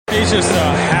He's just a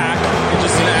hack.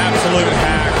 He's just an absolute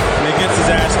hack. And he gets his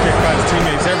ass kicked by his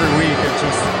teammates every week. It's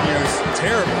just, it's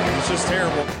terrible. It's just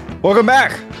terrible. Welcome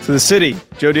back to the city.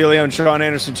 Joe DeLeon and Sean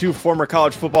Anderson, two former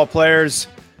college football players,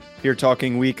 here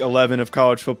talking week 11 of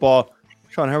college football.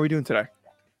 Sean, how are we doing today?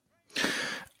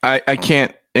 I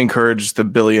can't encourage the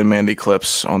Billy and Mandy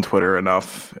clips on Twitter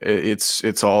enough.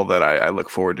 It's all that I look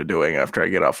forward to doing after I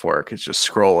get off work. It's just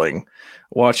scrolling,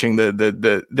 watching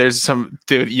the there's some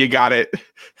dude. You got it.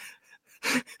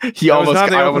 I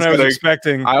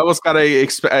almost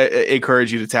gotta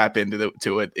encourage you to tap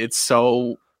into it. It's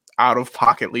so out of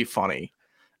pocketly funny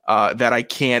that I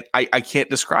can't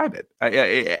describe it.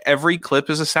 Every clip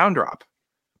is a sound drop.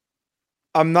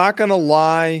 I'm not gonna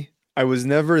lie. I was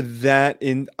never that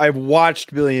in. I've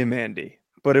watched Billy and Mandy,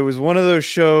 but it was one of those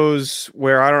shows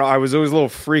where I don't know. I was always a little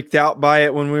freaked out by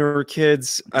it when we were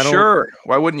kids. Sure,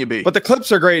 why wouldn't you be? But the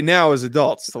clips are great now as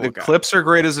adults. The clips are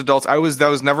great as adults. That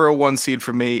was never a one seed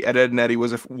for me. Ed and Eddie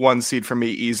was a one seed for me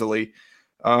easily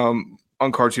on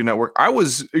Cartoon Network.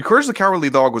 Courage the Cowardly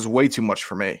Dog was way too much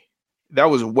for me. That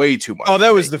was way too much. Oh,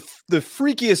 that was the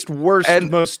freakiest, worst, and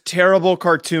most terrible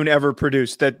cartoon ever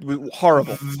produced. That was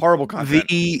horrible content.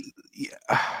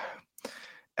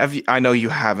 I know you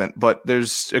haven't, but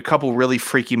there's a couple really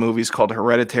freaky movies called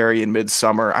Hereditary and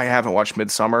Midsommar. I haven't watched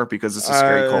Midsommar because it's a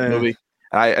scary cult movie.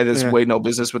 I just way no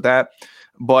business with that.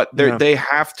 But they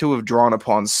have to have drawn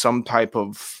upon some type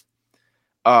of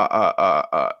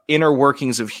inner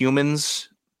workings of humans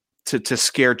to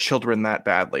scare children that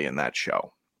badly in that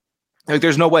show. Like,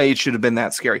 there's no way it should have been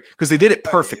that scary because they did it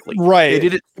perfectly. Right. They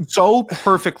did it so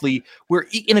perfectly where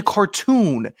in a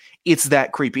cartoon, it's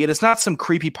that creepy. And it's not some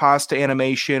creepypasta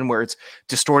animation where it's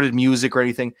distorted music or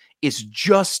anything. It's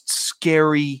just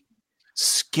scary.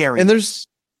 And there's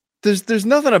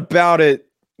nothing about it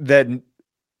that,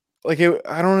 like, I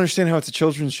don't understand how it's a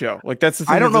children's show. Like, that's the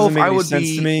thing. I don't know if I would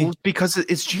sense to me. Because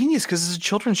it's genius because it's a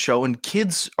children's show and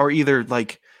kids are either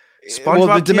like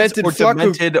SpongeBob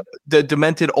the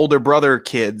demented older brother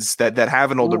kids that have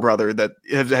an older brother that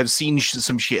have seen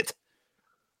some shit.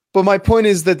 But my point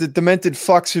is that the demented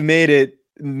fucks who made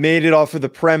it off of the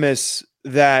premise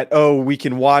that, we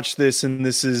can watch this and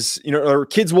this is, or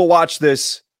kids will watch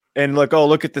this and like,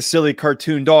 look at the silly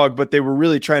cartoon dog, but they were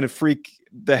really trying to freak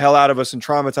the hell out of us and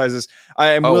traumatize us.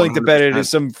 I am willing 100%. To bet it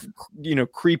is some,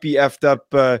 creepy effed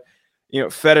up,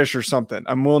 fetish or something.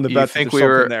 I'm willing to bet think we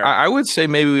were there. I would say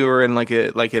maybe we were in like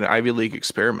an Ivy League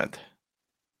experiment.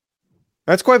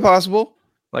 That's quite possible.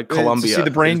 Like Columbia. To see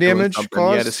the brain damage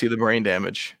caused? Yeah, to see the brain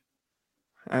damage.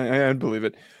 I'd believe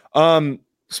it.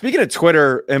 Speaking of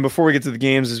Twitter, and before we get to the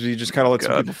games, as we just kind of let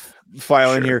some people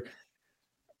file in here,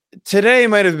 today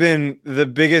might have been the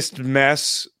biggest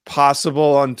mess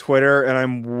possible on Twitter,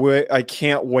 and I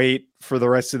can't wait for the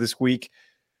rest of this week.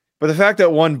 But the fact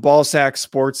that one, Ballsack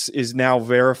Sports is now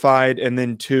verified, and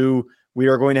then two, we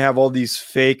are going to have all these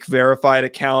fake verified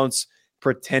accounts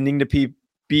pretending to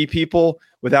be people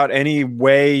without any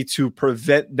way to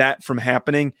prevent that from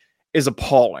happening is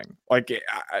appalling. Like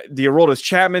the Aroldis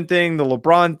Chapman thing, the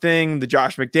LeBron thing, the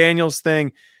Josh McDaniels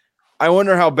thing. I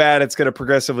wonder how bad it's going to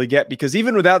progressively get because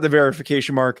even without the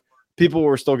verification mark, people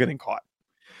were still getting caught.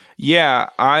 Yeah,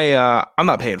 I'm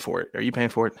not paying for it. Are you paying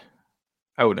for it?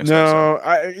 I wouldn't expect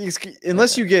so.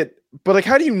 Unless you get, but like,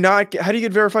 how do you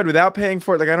get verified without paying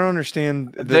for it? Like, I don't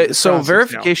understand. So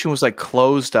verification was like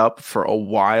closed up for a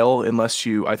while, unless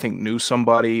you, I think, knew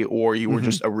somebody or you were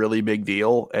just a really big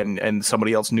deal and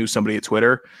somebody else knew somebody at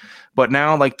Twitter. But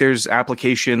now, like, there's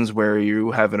applications where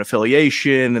you have an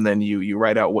affiliation and then you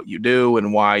write out what you do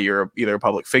and why you're either a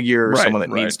public figure or someone that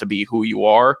needs to be who you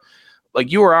are.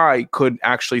 Like, you or I could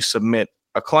actually submit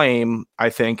a claim, I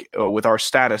think, with our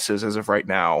statuses as of right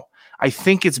now. I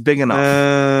think it's big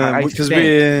enough.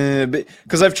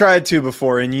 Because I've tried to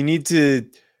before, and you need to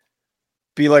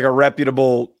be like a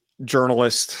reputable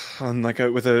journalist on like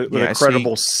with a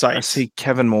credible site. I see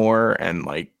Kevin Moore and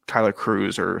like Tyler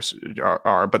Cruz are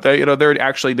but they're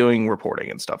actually doing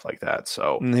reporting and stuff like that.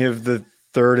 So and they have the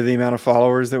third of the amount of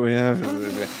followers that we have.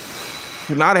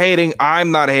 Not hating.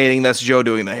 I'm not hating. That's Joe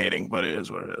doing the hating, but it is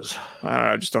what it is.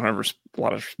 I just don't have a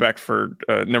lot of respect for.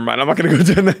 Never mind. I'm not going to go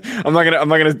down. I'm not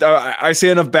going to. I see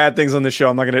enough bad things on the show.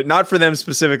 I'm not going to. Not for them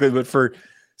specifically, but for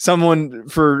someone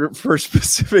for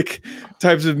specific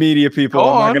types of media people.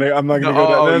 I'm not going to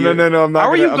go down. No. I'm not. How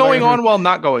are you going on while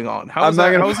not going on? How is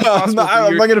that possible?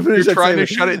 I'm not going to finish. You're trying to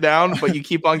shut it down, but you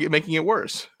keep on making it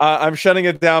worse. I'm shutting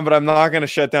it down, but I'm not going to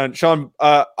shut down. Sean,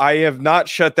 I have not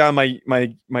shut down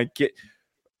my.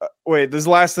 Wait, this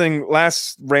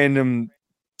last random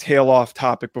tail off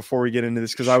topic before we get into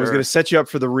this because I was going to set you up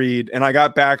for the read, and I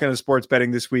got back into sports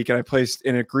betting this week, and I placed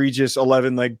an egregious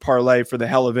 11-leg parlay for the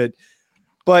hell of it.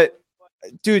 But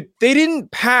dude, they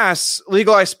didn't pass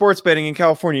legalized sports betting in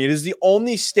California. It is the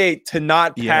only state to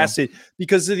not pass it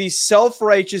because of these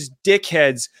self-righteous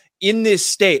dickheads in this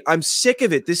state. I'm sick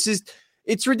of it.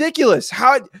 It's ridiculous.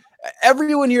 How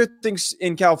everyone here thinks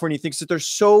in California thinks that they're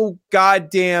so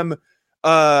goddamn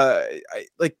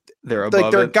like they're above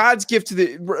like they're God's gift to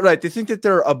the right. They think that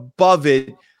they're above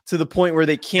it to the point where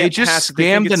they can't. They just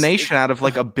scammed the nation out of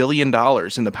like $1 billion in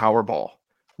the Powerball.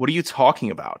 What are you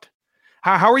talking about?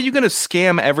 How are you going to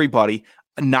scam everybody?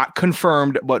 Not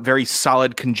confirmed, but very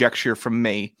solid conjecture from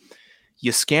me.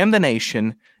 You scam the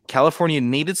nation. California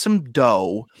needed some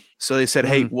dough. So they said,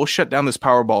 hey, we'll shut down this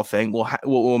Powerball thing.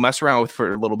 We'll mess around with it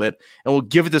for a little bit, and we'll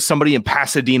give it to somebody in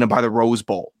Pasadena by the Rose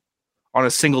Bowl on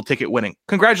a single ticket winning.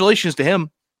 Congratulations to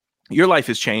him. Your life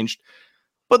has changed.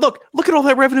 But look at all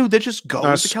that revenue that just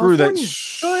goes to California.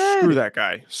 Screw that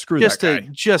guy.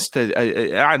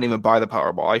 I didn't even buy the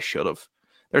Powerball. I should have.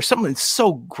 There's something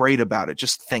so great about it,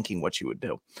 just thinking what you would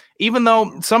do. Even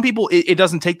though some people, it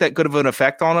doesn't take that good of an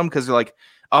effect on them because they're like,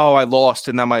 oh, I lost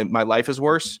and now my life is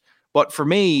worse. But for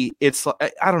me, it's,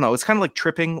 I don't know. It's kind of like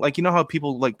tripping. Like, you know how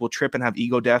people like will trip and have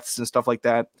ego deaths and stuff like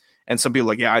that? And some people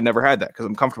are like, yeah, I never had that because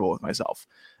I'm comfortable with myself.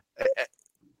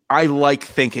 I like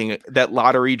thinking that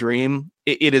lottery dream.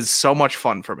 It is so much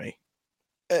fun for me.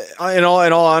 In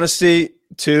all honesty,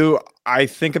 too, I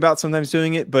think about sometimes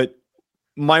doing it, but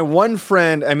my one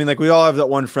friend, I mean, like we all have that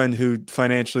one friend who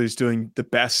financially is doing the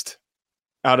best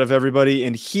out of everybody.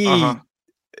 And he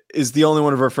is the only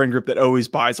one of our friend group that always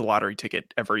buys a lottery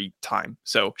ticket every time.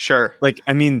 So sure. Like,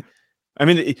 I mean,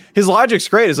 his logic's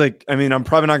great. It's like, I mean, I'm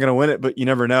probably not going to win it, but you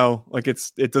never know. Like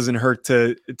it doesn't hurt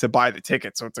to buy the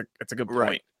ticket. So it's a good point.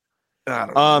 Right. I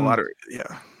don't know. Lottery.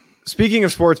 Yeah. Speaking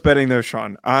of sports betting though,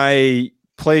 Sean, I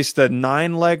placed a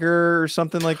 9-legger or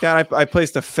something like that. I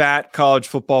placed a fat college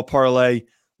football parlay.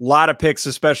 A lot of picks,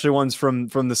 especially ones from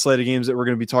the slate of games that we're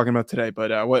going to be talking about today.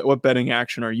 But what betting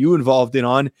action are you involved in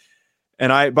on?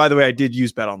 And by the way, I did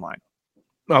use BetOnline.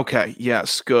 Okay.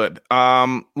 Yes. Good.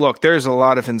 Look, there's a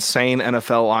lot of insane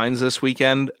NFL lines this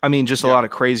weekend. I mean, just a lot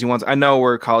of crazy ones. I know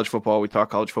we're college football. We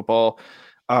talk college football,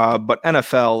 but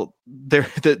NFL,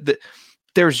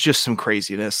 there's just some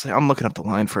craziness. I'm looking up the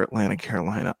line for Atlanta,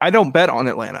 Carolina. I don't bet on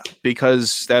Atlanta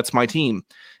because that's my team,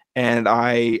 and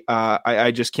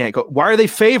I just can't go. Why are they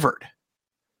favored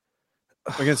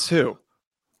against who?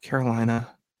 Carolina.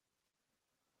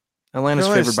 Atlanta's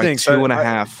favored by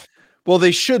 2.5. Well,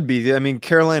 they should be. I mean,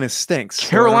 Carolina stinks.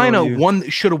 Carolina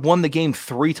should have won the game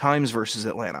 3 times versus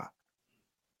Atlanta.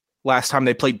 Last time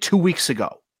they played 2 weeks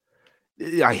ago.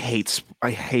 I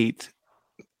hate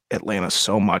Atlanta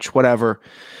so much. Whatever.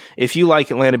 If you like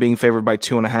Atlanta being favored by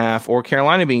 2.5 or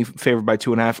Carolina being favored by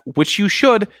 2.5, which you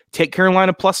should, take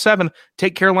Carolina +7,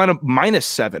 take Carolina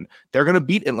 -7. They're going to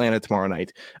beat Atlanta tomorrow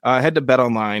night. Head to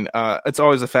BetOnline. It's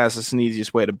always the fastest and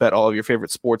easiest way to bet all of your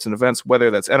favorite sports and events, whether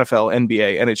that's NFL,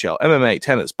 NBA, NHL, MMA,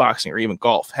 tennis, boxing, or even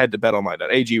golf. Head to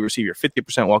betonline.ag. Receive your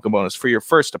 50% welcome bonus for your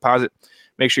first deposit.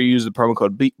 Make sure you use the promo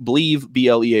code BLEAV,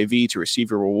 BLEAV, to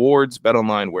receive your rewards.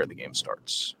 BetOnline, where the game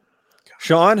starts.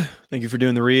 Sean, thank you for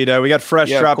doing the read. We got Fresh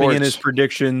dropping in his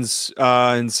predictions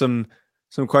and some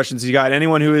questions you got.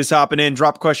 Anyone who is hopping in,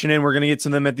 drop a question in. We're going to get to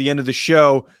them at the end of the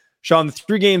show. Sean, the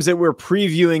 3 games that we're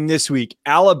previewing this week: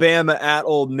 Alabama at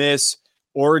Ole Miss,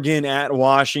 Oregon at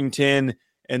Washington,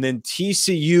 and then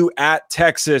TCU at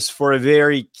Texas for a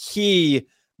very key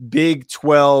Big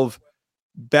 12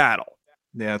 battle.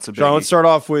 Yeah, it's a big. Sean, let's start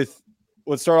off with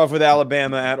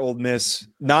Alabama at Ole Miss,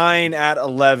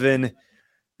 9-11.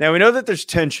 Now, we know that there's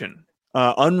tension,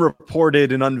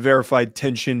 unreported and unverified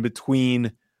tension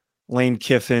between Lane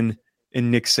Kiffin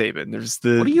and Nick Saban. There's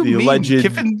the alleged...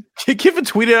 Kiffin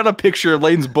tweeted out a picture of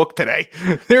Lane's book today.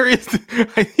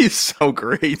 He's so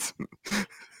great.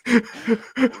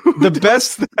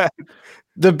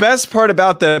 The best part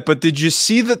about that, but did you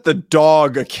see that the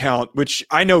dog account, which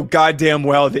I know goddamn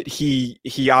well that he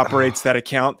operates that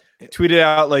account, tweeted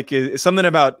out like something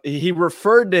about, he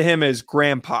referred to him as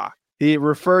grandpa. He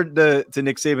referred to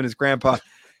Nick Saban as grandpa.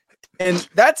 And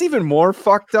that's even more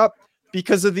fucked up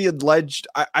because of the alleged,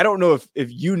 I don't know if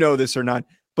you know this or not,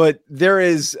 but there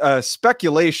is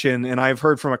speculation, and I've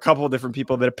heard from a couple of different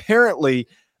people, that apparently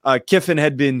Kiffin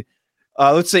had been,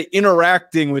 let's say,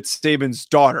 interacting with Saban's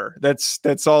daughter.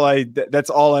 That's all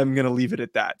I'm going to leave it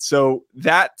at that. So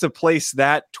that, to place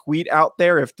that tweet out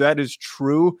there, if that is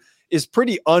true, is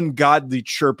pretty ungodly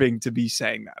chirping to be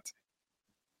saying that.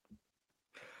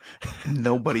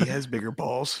 Nobody has bigger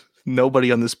balls.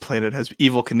 Nobody on this planet has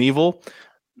Evel Knievel.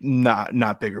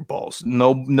 Not bigger balls.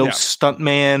 No stunt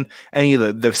man. Any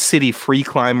of the city free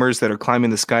climbers that are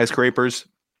climbing the skyscrapers.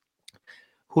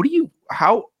 How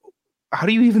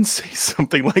do you even say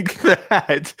something like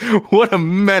that? What a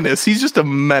menace. He's just a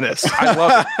menace. I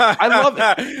love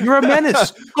it. You're a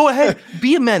menace. Go ahead.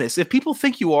 Be a menace. If people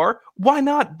think you are, why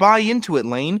not buy into it,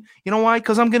 Lane? You know why?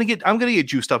 Because I'm gonna get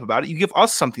juiced up about it. You give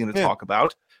us something to talk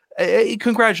about.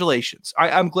 Congratulations.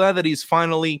 I'm glad that he's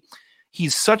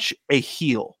such a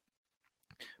heel.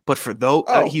 But for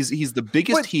he's the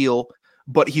biggest heel,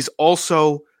 but he's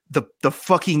also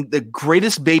the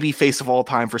greatest baby face of all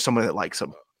time for someone that likes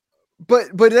him.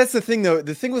 But that's the thing, though.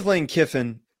 The thing with Lane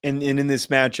Kiffin in this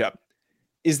matchup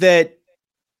is that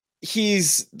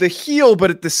he's the heel, but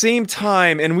at the same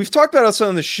time, and we've talked about us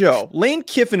on the show, Lane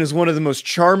Kiffin is one of the most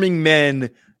charming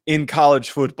men in college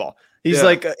football. He's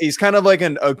he's kind of like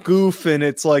a goof, and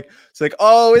it's like,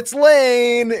 oh, it's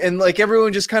Lane, and like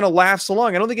everyone just kind of laughs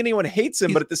along. I don't think anyone hates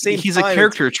him, but at the same time, he's a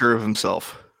caricature of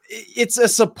himself. It's a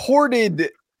supported.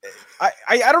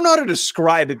 I don't know how to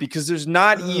describe it because there's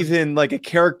not even like a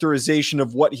characterization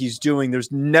of what he's doing.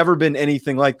 There's never been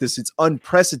anything like this. It's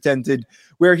unprecedented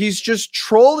where he's just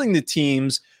trolling the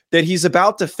teams that he's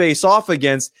about to face off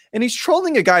against. And he's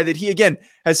trolling a guy that he, again,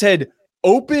 has had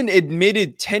open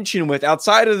admitted tension with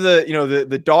outside of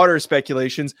the daughter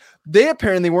speculations. They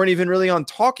apparently weren't even really on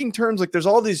talking terms. Like there's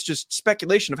all these just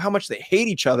speculation of how much they hate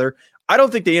each other. I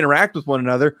don't think they interact with one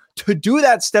another. To do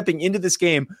that stepping into this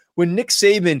game when Nick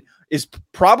Saban is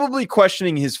probably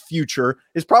questioning his future,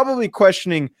 is probably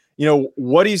questioning,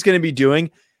 what he's going to be doing,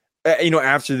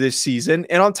 after this season.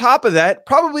 And on top of that,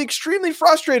 probably extremely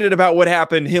frustrated about what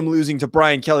happened, him losing to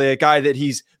Brian Kelly, a guy that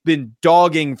he's been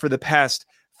dogging for the past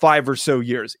 5 or so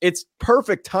years. It's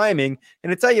perfect timing.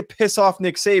 And it's how you piss off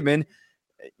Nick Saban.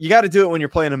 You got to do it when you're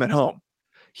playing him at home.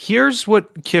 Here's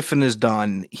what Kiffin has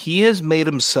done. He has made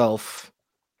himself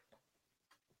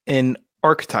an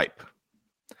archetype.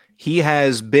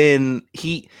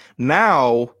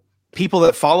 Now people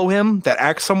that follow him, that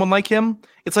act someone like him,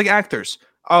 it's like actors.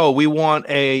 Oh, we want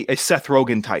a Seth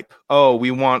Rogen type. Oh,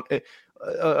 we want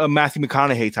a Matthew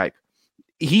McConaughey type.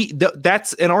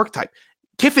 That's an archetype.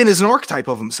 Kiffin is an archetype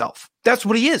of himself. That's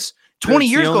what he is. 20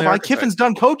 years go by, Kiffin's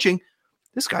done coaching.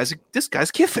 This guy's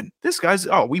Kiffin.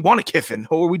 We want a Kiffin,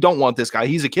 or we don't want this guy.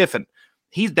 He's a Kiffin.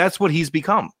 That's what he's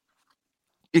become.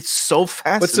 It's so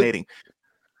fascinating.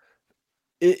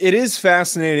 It is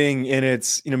fascinating, and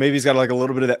it's, maybe he's got like a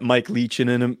little bit of that Mike Leach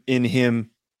in him.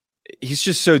 He's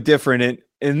just so different.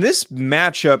 And this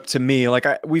matchup to me, like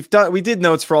we did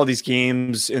notes for all these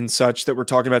games and such that we're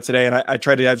talking about today, and I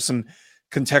try to have some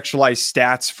contextualized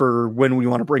stats for when we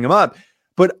want to bring them up.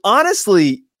 But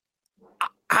honestly,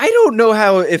 I don't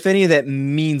know if any of that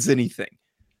means anything.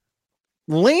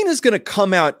 Lane is going to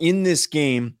come out in this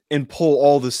game and pull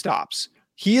all the stops.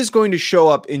 He is going to show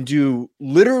up and do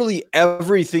literally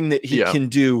everything that he can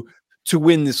do to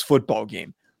win this football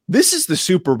game. This is the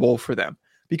Super Bowl for them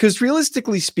because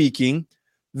realistically speaking,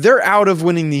 they're out of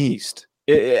winning the East.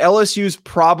 LSU is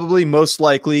probably most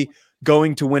likely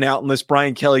going to win out unless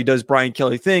Brian Kelly does Brian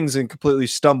Kelly things and completely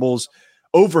stumbles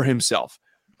over himself.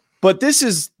 But this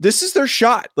is their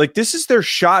shot. Like this is their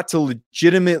shot to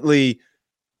legitimately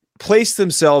place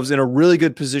themselves in a really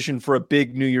good position for a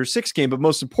big New Year's Six game. But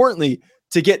most importantly,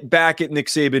 to get back at Nick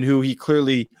Saban, who he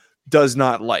clearly does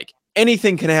not like.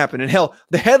 Anything can happen. And hell,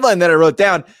 the headline that I wrote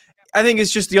down, I think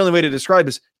is just the only way to describe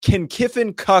this. Can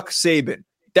Kiffin cuck Saban?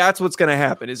 That's what's going to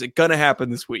happen. Is it going to happen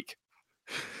this week?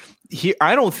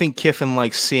 I don't think Kiffin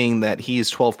likes seeing that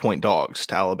he's 12-point dogs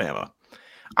to Alabama.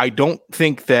 I don't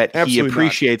think that he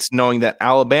appreciates knowing that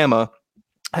Alabama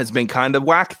has been kind of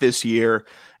whack this year,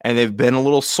 and they've been a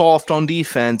little soft on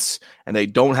defense, and they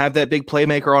don't have that big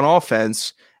playmaker on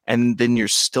offense. And then you're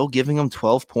still giving them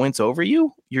 12 points over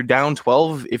you. You're down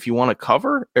 12 if you want to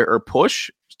cover or push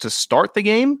to start the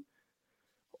game.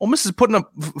 Ole Miss is putting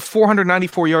up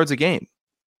 494 yards a game.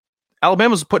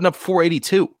 Alabama's putting up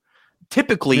 482.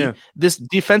 Typically, this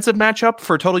defensive matchup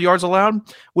for total yards allowed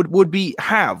would be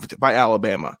halved by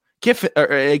Alabama. Kiffin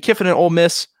and Ole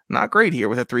Miss, not great here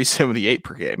with a 378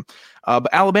 per game. But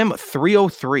Alabama,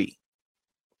 303.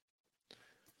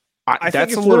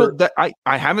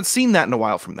 I haven't seen that in a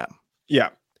while from them. Yeah.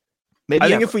 Maybe I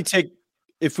think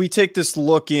if we take this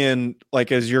look in,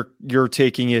 like as you're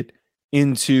taking it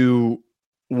into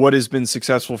what has been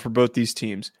successful for both these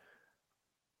teams,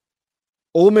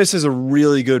 Ole Miss has a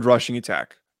really good rushing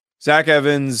attack. Zach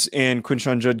Evans and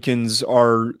Quinshon Judkins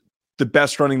are the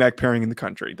best running back pairing in the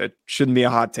country. That shouldn't be a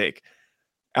hot take.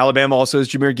 Alabama also has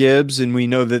Jahmyr Gibbs, and we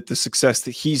know that the success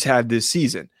that he's had this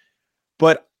season.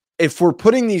 But if we're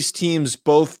putting these teams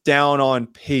both down on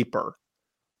paper,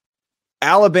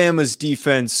 Alabama's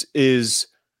defense is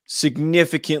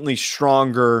significantly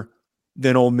stronger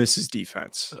than Ole Miss's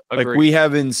defense. Agreed. Like, we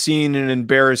haven't seen an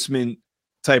embarrassment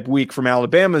type week from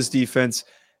Alabama's defense,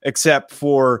 except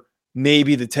for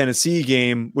maybe the Tennessee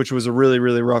game, which was a really,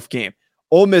 really rough game.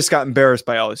 Ole Miss got embarrassed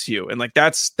by LSU. And like,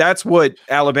 that's what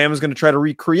Alabama's going to try to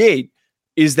recreate,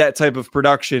 is that type of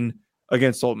production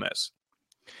against Ole Miss.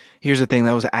 Here's the thing,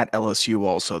 that was at LSU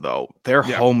also, though. They're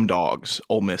home dogs,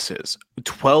 Ole Miss is.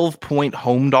 12-point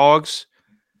home dogs.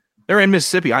 They're in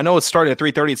Mississippi. I know it's starting at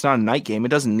 3:30. It's not a night game. It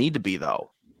doesn't need to be,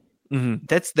 though. Mm-hmm.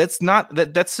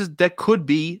 That could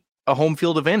be a home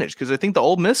field advantage, because I think the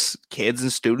Ole Miss kids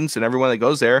and students and everyone that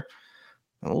goes there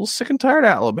are a little sick and tired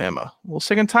of Alabama. A little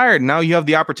sick and tired. Now you have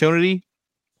the opportunity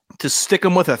to stick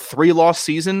them with a 3-loss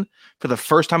season for the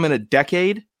first time in a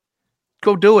decade.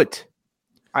 Go do it.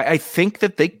 I think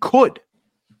that they could,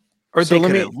 or they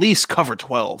could at least cover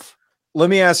 12. Let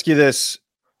me ask you this.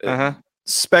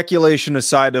 Speculation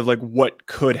aside of like what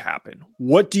could happen,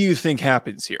 what do you think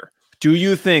happens here? Do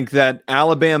you think that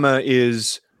Alabama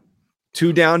is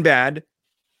too down bad,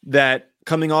 that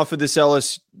coming off of this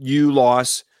LSU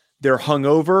loss, they're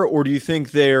hungover, or do you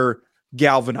think they're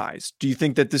galvanized? Do you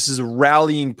think that this is a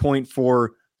rallying point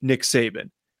for Nick Saban?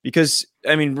 Because,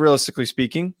 I mean, realistically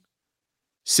speaking,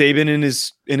 Saban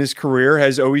in his career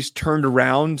has always turned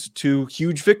around to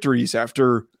huge victories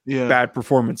after bad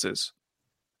performances.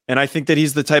 And I think that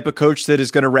he's the type of coach that is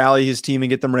going to rally his team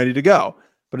and get them ready to go.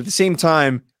 But at the same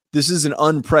time, this is an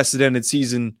unprecedented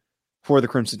season for the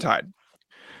Crimson Tide.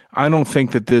 I don't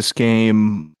think that this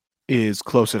game is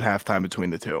close at halftime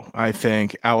between the two. I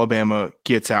think Alabama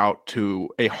gets out to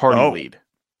a hard lead.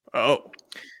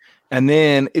 And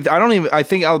then I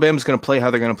think Alabama's going to play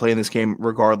how they're going to play in this game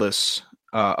regardless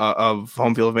of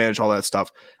home field advantage, all that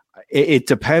stuff. It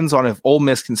depends on if Ole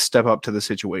Miss can step up to the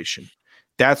situation.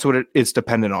 That's what it's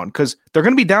dependent on, because they're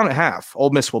going to be down at half. Ole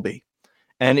Miss will be.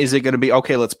 And is it going to be,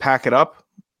 okay, let's pack it up?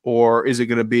 Or is it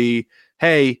going to be,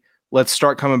 hey, let's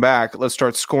start coming back. Let's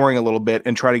start scoring a little bit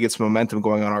and try to get some momentum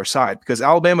going on our side? Because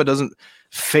Alabama doesn't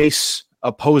face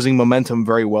opposing momentum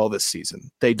very well this season.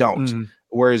 They don't. Mm-hmm.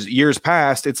 Whereas years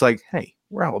past, it's like, hey,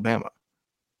 we're Alabama.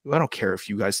 I don't care if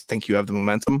you guys think you have the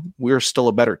momentum. We're still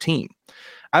a better team.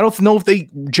 I don't know if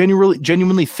they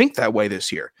genuinely think that way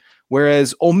this year.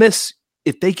 Whereas Ole Miss,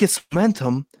 if they get some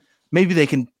momentum, maybe they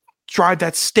can drive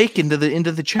that stake into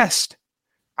the chest.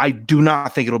 I do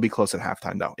not think it'll be close at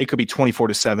halftime, though. It could be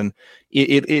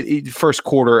 24-7. First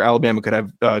quarter, Alabama could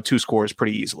have 2 scores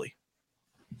pretty easily.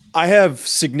 I have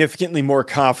significantly more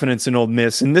confidence in Ole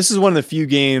Miss, and this is one of the few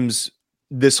games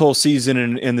this whole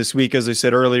season and this week, as I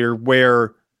said earlier,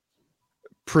 where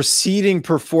preceding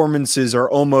performances are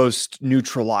almost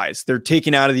neutralized. They're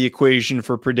taken out of the equation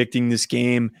for predicting this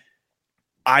game.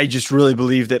 I just really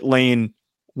believe that Lane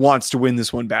wants to win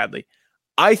this one badly.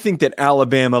 I think that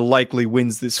Alabama likely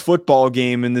wins this football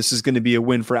game, and this is going to be a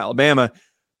win for Alabama.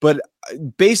 But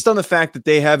based on the fact that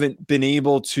they haven't been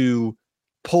able to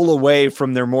pull away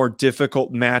from their more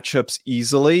difficult matchups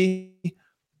easily,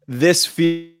 this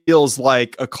feels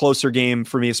like a closer game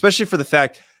for me, especially for the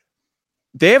fact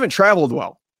they haven't traveled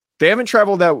well. They haven't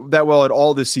traveled that well at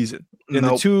all this season. And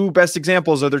the 2 best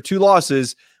examples are their 2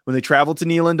 losses when they traveled to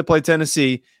Neyland to play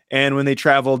Tennessee and when they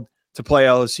traveled to play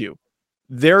LSU.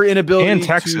 Their inability and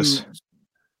Texas.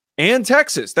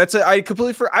 That's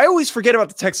I always forget about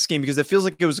the Texas game because it feels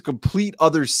like it was a complete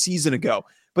other season ago.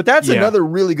 But that's another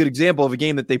really good example of a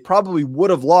game that they probably would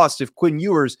have lost if Quinn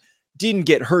Ewers didn't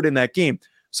get hurt in that game.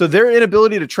 So their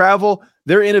inability to travel,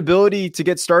 their inability to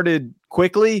get started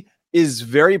quickly is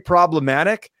very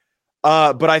problematic.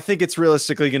 But I think it's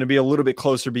realistically going to be a little bit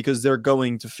closer because they're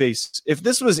going to face, if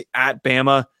this was at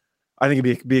Bama, I think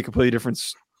it'd be a completely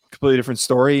different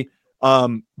story.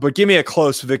 But give me a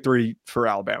close victory for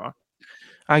Alabama.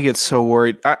 I get so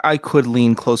worried. I could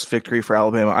lean close victory for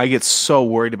Alabama. I get so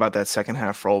worried about that second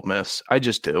half for Ole Miss. I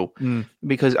just do.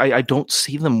 Because I don't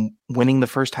see them winning the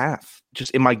first half.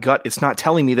 Just in my gut, it's not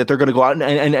telling me that they're going to go out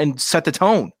and set the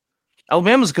tone.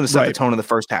 Alabama's going to set the tone in the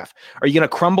first half. Are you going to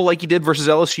crumble like you did versus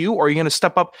LSU, or are you going to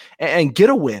step up and get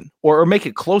a win or make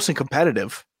it close and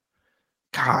competitive?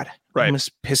 God, Ole Miss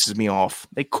pisses me off.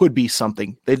 They could be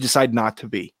something. They decide not to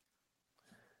be.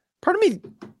 Part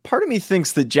of me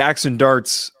thinks that Jackson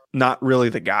Dart's not really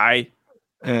the guy.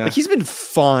 Like, he's been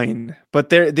fine, but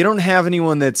they don't have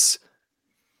anyone that's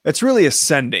really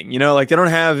ascending. You know, like they don't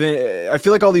have. I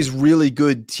feel like all these really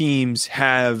good teams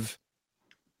have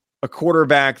a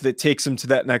quarterback that takes them to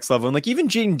that next level, and like even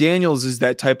Jaden Daniels is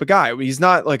that type of guy. He's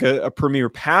not like a premier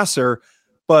passer,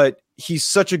 but he's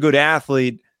such a good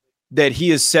athlete that he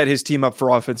has set his team up for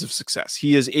offensive success.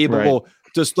 He is able,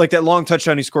 just like that long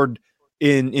touchdown he scored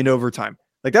in overtime.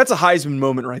 Like that's a Heisman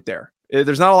moment right there.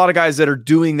 There's not a lot of guys that are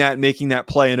doing that, making that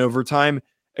play in overtime,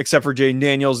 except for Jaden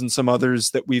Daniels and some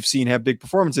others that we've seen have big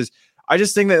performances. I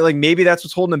just think that like maybe that's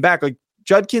what's holding them back. Like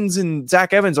Judkins and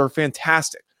Zach Evans are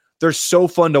fantastic. They're so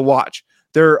fun to watch.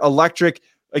 They're electric.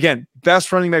 Again,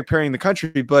 best running back pairing in the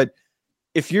country. But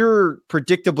if you're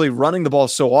predictably running the ball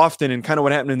so often and kind of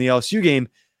what happened in the LSU game,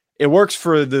 it works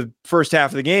for the first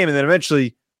half of the game. And then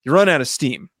eventually you run out of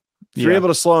steam. If you're able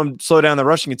to slow down the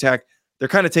rushing attack, they're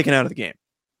kind of taken out of the game.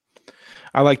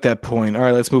 I like that point. All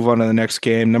right, let's move on to the next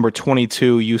game. Number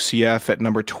 22, UCF at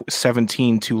number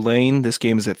 17, Tulane. This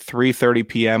game is at 3:30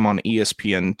 p.m. on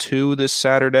ESPN2 this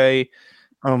Saturday.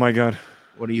 Oh, my God.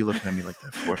 What are you looking at me like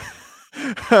that for?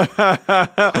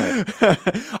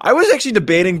 I was actually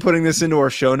debating putting this into our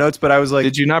show notes, but I was like...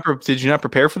 Did you not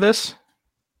prepare for this?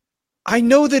 I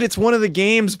know that it's one of the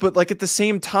games, but like at the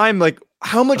same time, like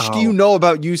how much do you know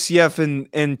about UCF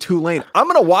and Tulane? I'm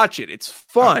going to watch it. It's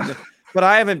fun. But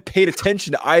I haven't paid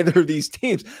attention to either of these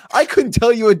teams. I couldn't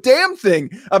tell you a damn thing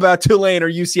about Tulane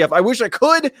or UCF. I wish I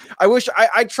could.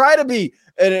 I try to be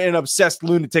an obsessed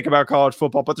lunatic about college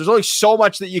football, but there's only so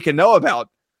much that you can know about.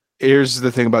 Here's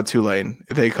the thing about Tulane.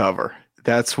 They cover.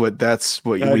 That's what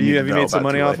have you made some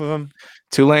money off of them?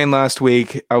 Tulane last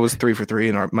week, I was 3 for 3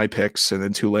 in my picks, and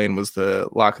then Tulane was the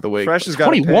lock of the week. Fresh has got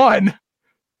 21.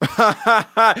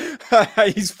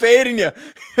 He's fading you.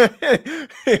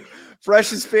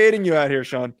 Fresh is fading you out here,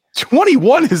 Sean.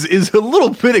 21 is a little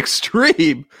bit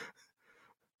extreme.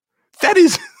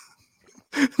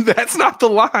 That's not the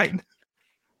line.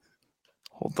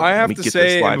 Hold on. I have to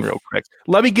say this line real quick.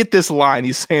 Let me get this line.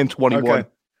 He's saying 21. Okay.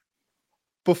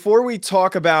 Before we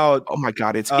talk about, oh my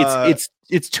God,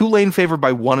 it's Tulane favored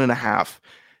by 1.5.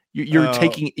 You're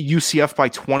taking UCF by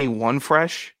 21.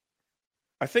 Fresh.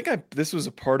 I think this was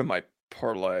a part of my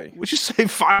parlay. Would you say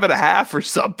 5.5 or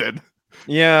something?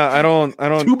 Yeah, I don't.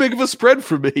 Too big of a spread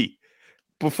for me.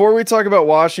 Before we talk about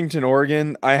Washington,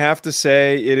 Oregon, I have to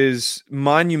say it is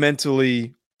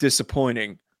monumentally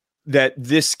disappointing that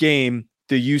this game,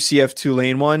 the UCF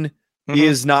Tulane one,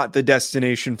 is not the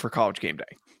destination for College Game Day.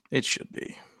 It should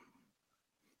be.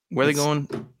 Where are they going?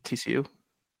 TCU?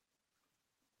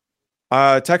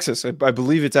 Texas. I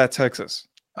believe it's at Texas,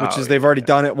 which is they've already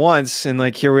done it once, and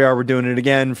like here we are, we're doing it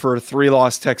again for a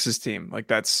 3-loss Texas team. Like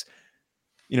that's,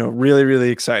 really, really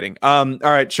exciting. All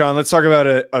right, Sean, let's talk about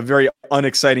a very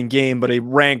unexciting game, but a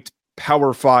ranked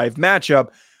Power 5 matchup.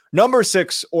 Number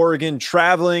 6, Oregon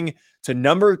traveling to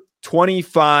number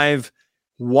 25,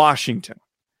 Washington.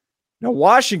 Now,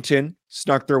 Washington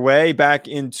snuck their way back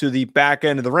into the back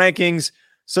end of the rankings.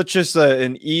 Such just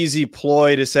an easy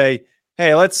ploy to say,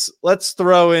 hey, let's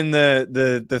throw in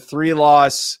the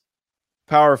 3-loss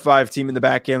Power 5 team in the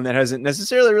back end that hasn't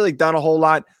necessarily really done a whole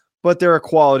lot, but they're a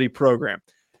quality program.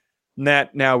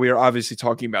 Now we are obviously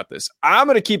talking about this. I'm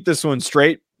going to keep this one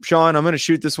straight, Sean. I'm going to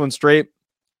shoot this one straight.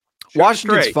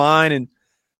 Washington's fine, and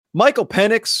Michael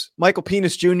Penix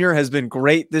Jr. has been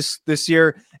great this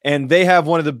year, and they have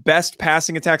one of the best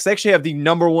passing attacks. They actually have the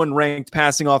number 1 ranked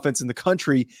passing offense in the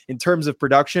country in terms of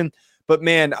production. But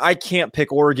man, I can't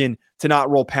pick Oregon to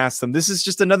not roll past them. This is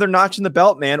just another notch in the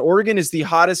belt, man. Oregon is the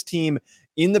hottest team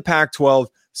in the Pac-12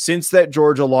 since that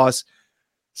Georgia loss.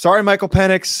 Sorry, Michael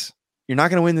Penix. You're not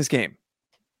going to win this game.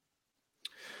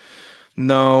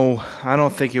 No, I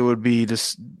don't think it would be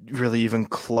just really even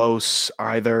close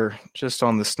either. Just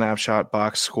on the snapshot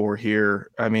box score here.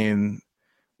 I mean,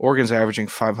 Oregon's averaging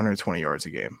 520 yards a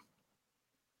game.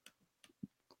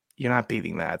 You're not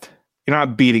beating that. You're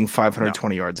not beating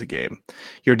 520 yards a game.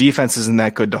 Your defense isn't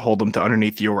that good to hold them to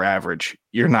underneath your average.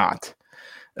 You're not.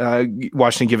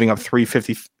 Washington giving up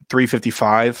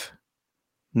 355.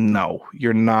 No,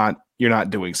 you're not. You're not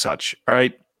doing such. All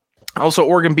right. Also,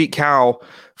 Oregon beat Cal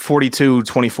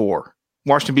 42-24.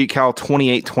 Washington beat Cal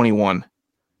 28-21.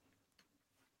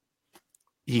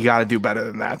 You got to do better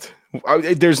than that.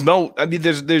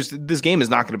 This game is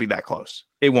not going to be that close.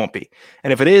 It won't be.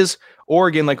 And if it is,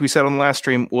 Oregon, like we said on the last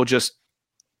stream, will just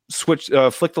flick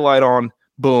the light on.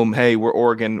 Boom. Hey, we're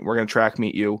Oregon. We're going to track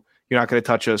meet you. You're not going to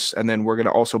touch us. And then we're going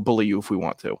to also bully you if we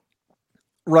want to.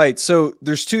 Right. So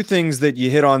there's two things that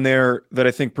you hit on there that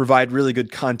I think provide really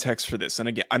good context for this. And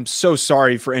again, I'm so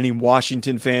sorry for any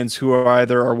Washington fans who are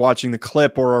either watching the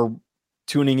clip or are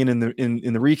tuning in the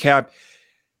recap.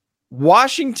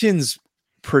 Washington's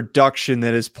production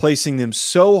that is placing them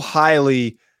so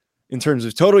highly in terms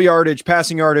of total yardage,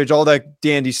 passing yardage, all that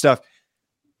dandy stuff.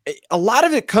 A lot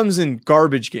of it comes in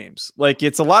garbage games. Like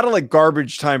it's a lot of like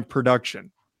garbage time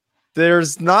production.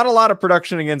 There's not a lot of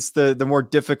production against the more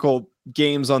difficult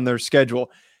games on their schedule.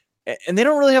 And they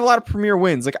don't really have a lot of premier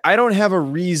wins. Like I don't have a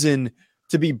reason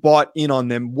to be bought in on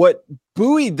them. What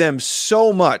buoyed them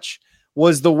so much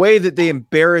was the way that they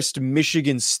embarrassed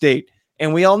Michigan State.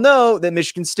 And we all know that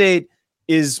Michigan State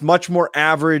is much more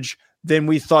average than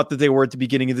we thought that they were at the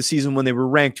beginning of the season when they were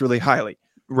ranked really highly.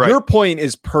 Right. Your point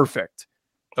is perfect.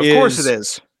 Of course it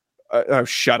is. Oh,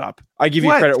 shut up. I give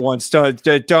you credit once. Don't.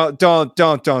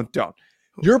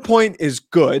 Your point is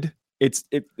good. It's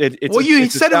you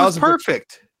said it was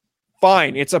perfect.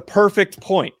 Fine. It's a perfect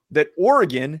point that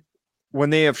Oregon, when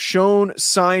they have shown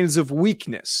signs of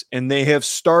weakness and they have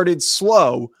started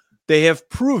slow, they have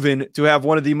proven to have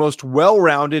one of the most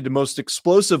well-rounded, most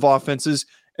explosive offenses,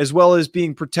 as well as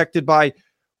being protected by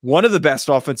one of the best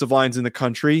offensive lines in the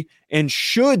country and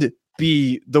should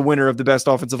be the winner of the best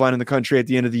offensive line in the country at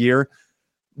the end of the year.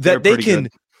 That they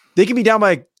can be down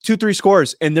by 2-3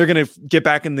 scores and they're going to get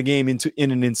back in the game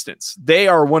in an instance. They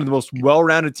are one of the most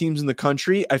well-rounded teams in the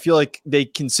country. I feel like they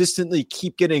consistently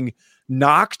keep getting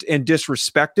knocked and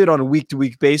disrespected on a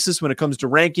week-to-week basis when it comes to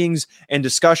rankings and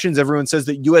discussions. Everyone says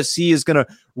that USC is going to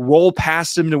roll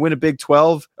past them to win a Big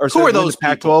 12 or who are those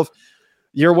Pac-12.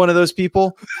 You're one of those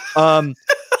people.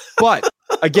 But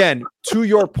again, to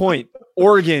your point,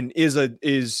 Oregon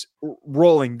is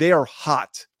rolling. They are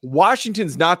hot.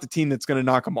 Washington's not the team that's going to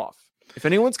knock them off. If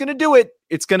anyone's going to do it,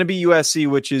 it's going to be USC,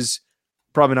 which is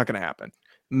probably not going to happen.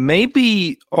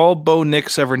 Maybe all Bo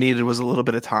Nix ever needed was a little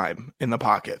bit of time in the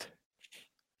pocket.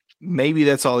 Maybe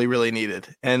that's all he really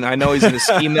needed. And I know he's in a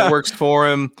scheme that works for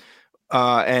him,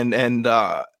 and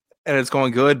it's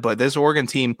going good. But this Oregon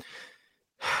team,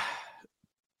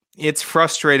 it's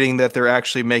frustrating that they're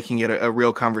actually making it a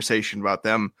real conversation about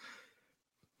them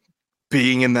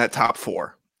being in that top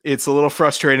 4. It's a little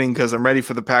frustrating because I'm ready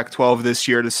for the Pac-12 this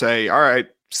year to say, all right,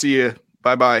 see you.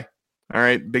 Bye-bye. All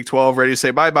right, Big 12 ready to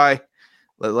say bye-bye.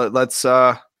 Let's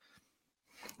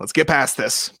get past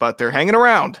this. But they're hanging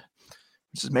around,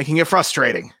 which is making it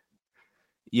frustrating.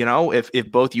 You know, if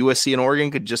both USC and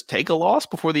Oregon could just take a loss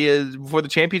before the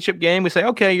championship game, we say,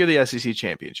 okay, you're the SEC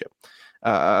championship.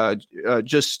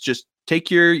 Just take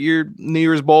your New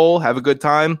Year's Bowl, have a good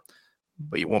time,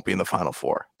 but you won't be in the Final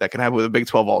Four. That can happen with the Big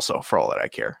 12 also, for all that I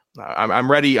care. I'm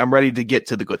ready to get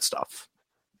to the good stuff.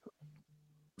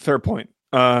 Fair point.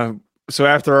 So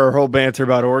after our whole banter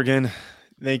about Oregon,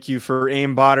 thank you for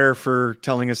Aimbotter for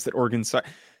telling us that Oregon sucks.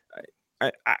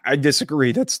 I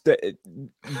disagree. That's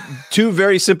two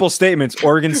very simple statements.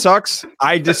 Oregon sucks.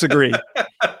 I disagree.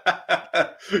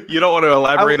 You don't want to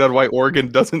elaborate on why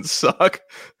Oregon doesn't suck?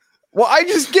 Well, I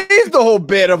just gave the whole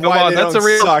bit of why they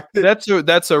don't suck.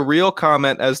 That's a real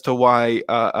comment as to why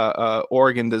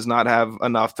Oregon does not have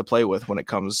enough to play with when it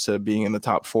comes to being in the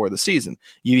top 4 of the season.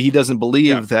 He doesn't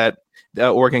believe that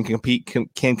Oregon can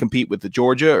compete with the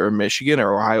Georgia or Michigan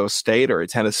or Ohio State or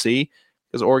Tennessee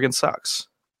because Oregon sucks.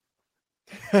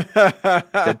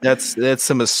 That's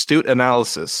some astute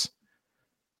analysis.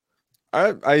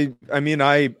 I mean,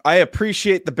 I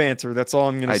appreciate the banter. That's all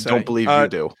I'm going to say. I don't believe you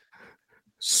do.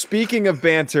 Speaking of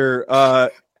banter,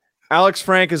 Alex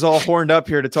Frank is all horned up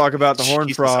here to talk about the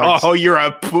Horned Frogs. Oh, you're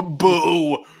a boo.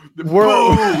 Boo.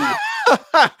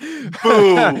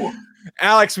 Boo.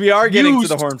 Alex, we are getting to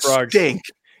the Horned Frogs.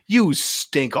 You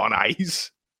stink on ice.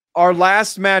 Our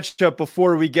last matchup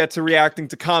before we get to reacting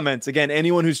to comments. Again,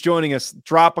 anyone who's joining us,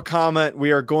 drop a comment.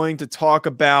 We are going to talk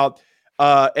about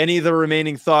any of the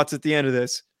remaining thoughts at the end of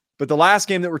this. But the last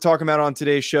game that we're talking about on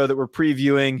today's show that we're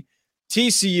previewing,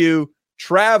 TCU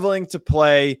traveling to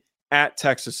play at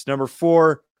Texas, number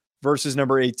 4 versus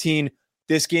number 18.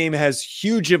 This game has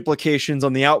huge implications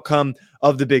on the outcome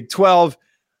of the Big 12.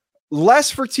 Less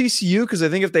for TCU because I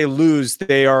think if they lose,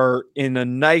 they are in a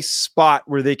nice spot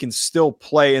where they can still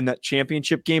play in that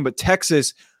championship game. But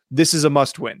Texas, this is a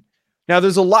must win. Now,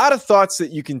 there's a lot of thoughts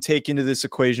that you can take into this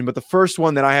equation, but the first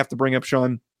one that I have to bring up,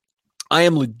 Sean, I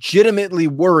am legitimately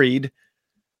worried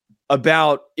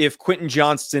about if Quentin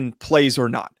Johnston plays or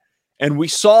not. And we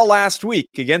saw last week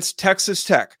against Texas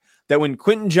Tech that when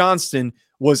Quentin Johnston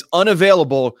was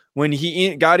unavailable, when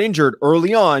he got injured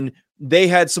early on, they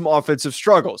had some offensive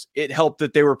struggles. It helped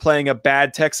that they were playing a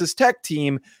bad Texas Tech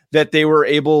team that they were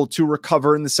able to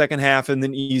recover in the second half and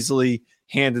then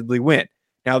handedly win.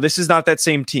 Now, this is not that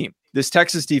same team. This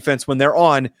Texas defense, when they're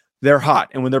on, they're hot.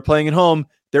 And when they're playing at home,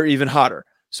 they're even hotter.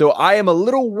 So I am a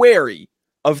little wary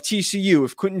of TCU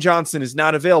if Quentin Johnston is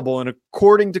not available. And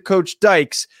according to Coach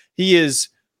Dykes, he is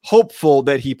hopeful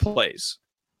that he plays.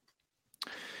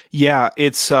 Yeah,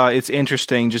 it's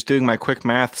interesting. Just doing my quick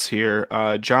maths here.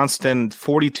 Johnston,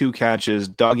 42 catches,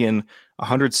 Duggan,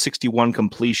 161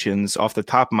 completions. Off the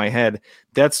top of my head,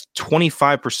 that's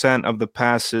 25% of the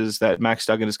passes that Max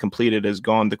Duggan has completed has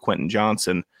gone to Quentin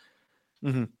Johnston.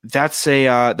 Mm-hmm. That's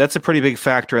a pretty big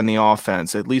factor in the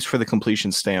offense, at least for the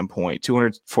completion standpoint.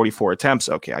 244 attempts.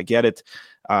 Okay, I get it.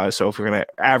 So if we're going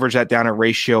to average that down a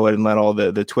ratio and let all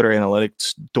the Twitter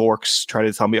analytics dorks try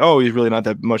to tell me, oh, he's really not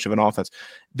that much of an offense.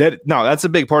 That's a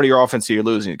big part of your offense that you're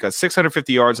losing. You've got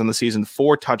 650 yards on the season,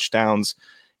 4 touchdowns.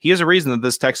 He has a reason that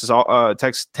this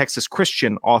Texas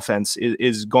Christian offense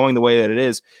is going the way that it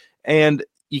is. And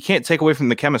you can't take away from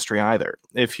the chemistry either.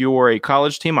 If you're a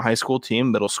college team, a high school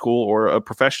team, middle school, or a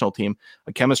professional team,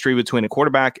 a chemistry between a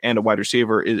quarterback and a wide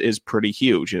receiver is pretty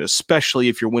huge. And especially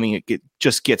if you're winning, it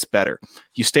just gets better.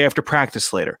 You stay after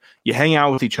practice later. You hang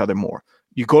out with each other more.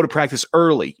 You go to practice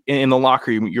early in the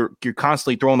locker room. You're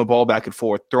constantly throwing the ball back and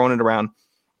forth, throwing it around.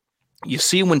 You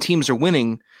see when teams are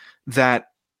winning that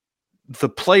the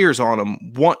players on them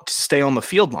want to stay on the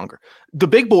field longer. The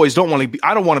big boys don't want to be.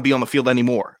 I don't want to be on the field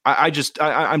anymore. I'm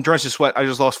drenched in sweat. I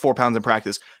just lost 4 pounds in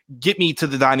practice. Get me to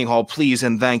the dining hall, please,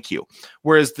 and thank you.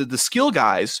 Whereas the skill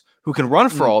guys who can run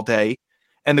for all day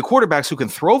and the quarterbacks who can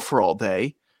throw for all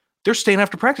day, they're staying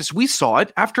after practice. We saw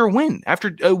it after a win.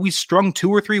 After we strung 2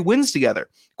 or 3 wins together,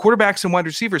 quarterbacks and wide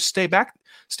receivers stay back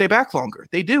longer.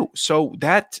 They do. So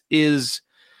that is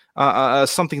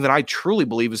something that I truly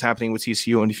believe is happening with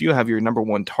TCU. And if you have your number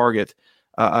one target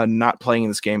not playing in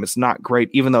this game, it's not great,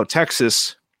 even though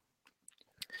Texas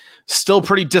still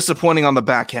pretty disappointing on the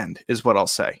back end is what I'll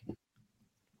say.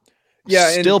 Yeah.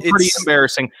 Still pretty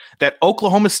embarrassing. That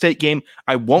Oklahoma State game,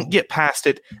 I won't get past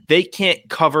it. They can't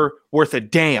cover worth a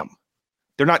damn.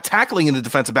 They're not tackling in the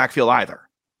defensive backfield either.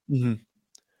 Mm-hmm.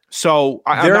 So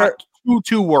I'm not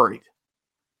too worried.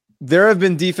 There have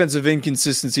been defensive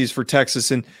inconsistencies for Texas,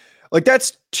 and like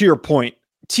that's to your point.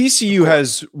 TCU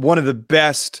has one of the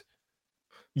best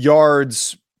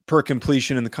yards per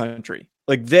completion in the country.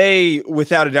 Like they,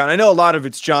 without a doubt, I know a lot of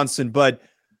it's Johnson, but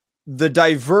the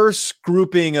diverse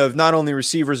grouping of not only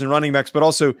receivers and running backs, but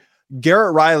also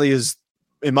Garrett Riley is,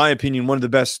 in my opinion, one of the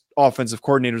best offensive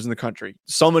coordinators in the country.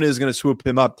 Someone is going to swoop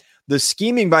him up. The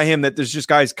scheming by him that there's just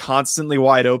guys constantly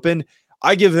wide open,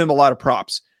 I give him a lot of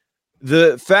props.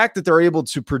 The fact that they're able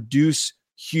to produce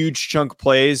huge chunk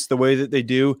plays the way that they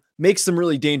do makes them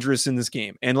really dangerous in this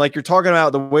game. And like you're talking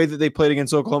about, the way that they played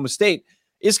against Oklahoma State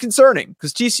is concerning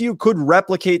because TCU could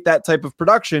replicate that type of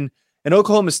production, and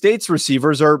Oklahoma State's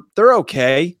receivers they're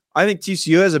okay. I think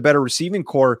TCU has a better receiving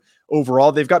core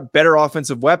overall. They've got better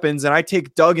offensive weapons, and I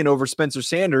take Duggan over Spencer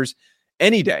Sanders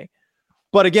any day.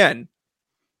 But again,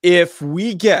 if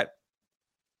we get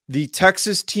the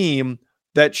Texas team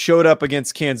that showed up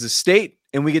against Kansas State,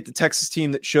 and we get the Texas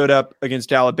team that showed up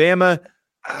against Alabama,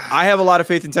 I have a lot of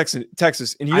faith in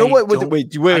Texas. And you know what? Wait.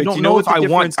 I don't know if I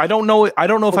want. I don't know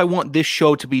if I want this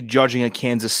show to be judging a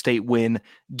Kansas State win.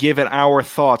 Given our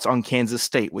thoughts on Kansas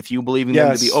State, with you believing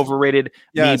them to be overrated,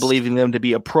 me believing them to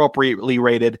be appropriately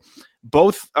rated.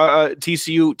 Both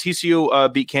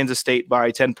TCU beat Kansas State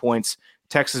by 10 points.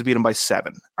 Texas beat them by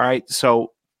 7. All right,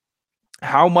 so.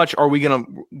 How much are we going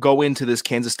to go into this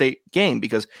Kansas State game?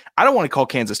 Because I don't want to call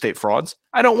Kansas State frauds.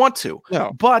 I don't want to.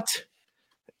 No. But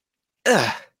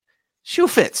shoe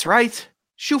fits, right?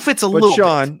 Shoe fits a little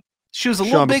bit. Shoe's a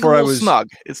little big, a little snug.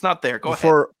 It's not there. Go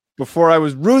ahead. Before I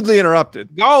was rudely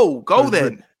interrupted. Go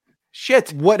then.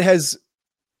 Shit. What has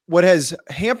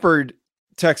hampered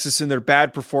Texas in their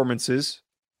bad performances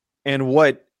and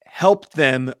what helped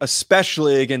them,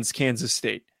 especially against Kansas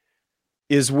State,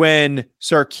 is when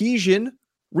Sarkisian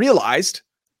realized,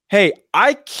 hey,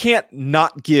 I can't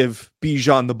not give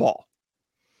Bijan the ball.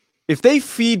 If they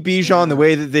feed Bijan the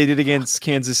way that they did against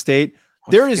Kansas State,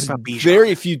 there's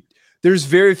very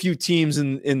few teams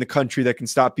in the country that can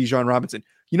stop Bijan Robinson.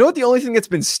 You know what the only thing that's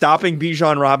been stopping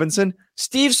Bijan Robinson?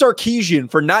 Steve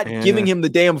Sarkisian for not giving him the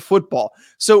damn football.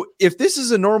 So if this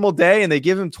is a normal day and they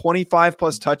give him 25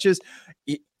 plus touches,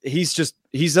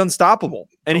 he's unstoppable.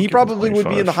 And he probably would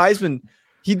be in the Heisman.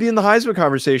 He'd be in the Heisman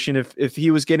conversation if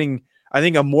he was getting, I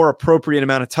think, a more appropriate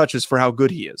amount of touches for how good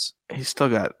he is. He's still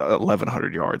got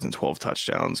 1,100 yards and 12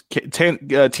 touchdowns.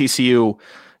 TCU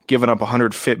giving up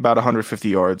about 150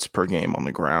 yards per game on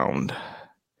the ground.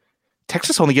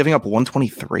 Texas only giving up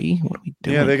 123. What are we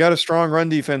doing? Yeah, they got a strong run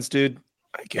defense, dude.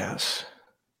 I guess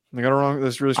they got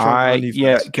this really strong run defense.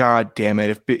 Yeah, god damn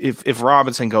it! If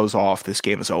Robinson goes off, this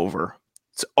game is over.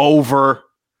 It's over.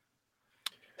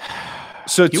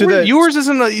 So yours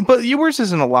isn't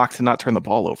a lock to not turn the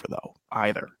ball over though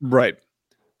either. Right.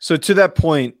 So to that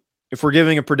point, if we're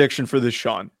giving a prediction for this,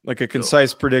 Sean, like a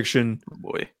concise prediction,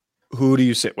 boy, who do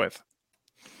you sit with?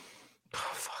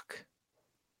 Oh, fuck.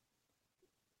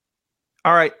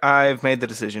 All right, I've made the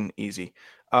decision easy.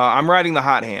 I'm riding the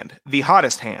hot hand, the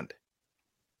hottest hand.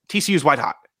 TCU's white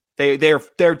hot.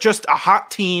 They're just a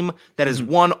hot team that has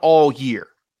won all year.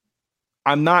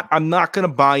 I'm not going to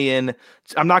buy in.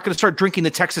 I'm not going to start drinking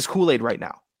the Texas Kool-Aid right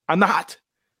now. I'm not.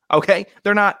 Okay?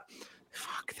 They're not.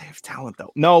 Fuck, they have talent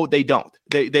though. No, they don't.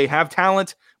 They have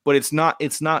talent, but it's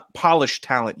not polished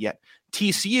talent yet.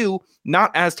 TCU,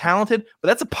 not as talented, but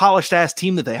that's a polished ass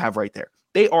team that they have right there.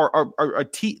 They are a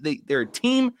team. They're a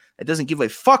team that doesn't give a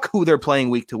fuck who they're playing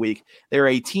week to week. They're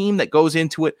a team that goes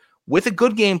into it with a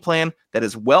good game plan that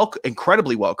is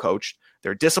incredibly well coached.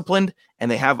 They're disciplined, and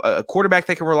they have a quarterback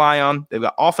they can rely on. They've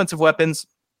got offensive weapons,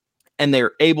 and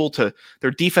their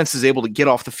defense is able to get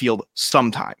off the field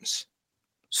sometimes.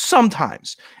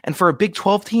 And for a Big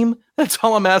 12 team, that's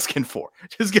all I'm asking for.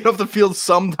 Just get off the field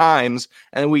sometimes,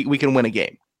 and we can win a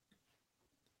game.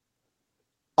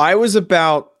 I was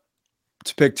about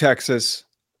to pick Texas,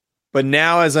 but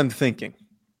now as I'm thinking,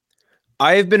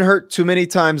 I have been hurt too many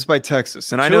times by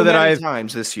Texas, and I know that I've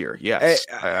times this year. Yes,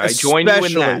 I join you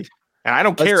in that, and I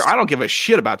don't care. I don't give a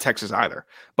shit about Texas either.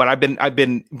 But I've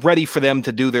been ready for them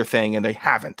to do their thing, and they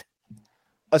haven't.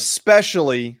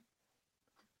 Especially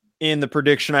in the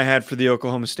prediction I had for the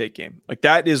Oklahoma State game, like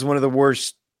that is one of the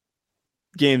worst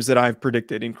games that I've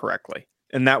predicted incorrectly,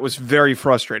 and that was very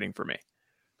frustrating for me.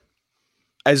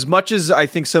 As much as I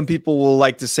think some people will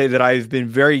like to say that I've been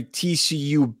very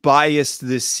TCU biased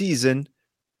this season,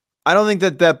 I don't think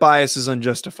that bias is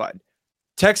unjustified.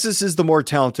 Texas is the more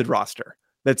talented roster.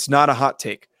 That's not a hot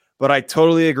take, but I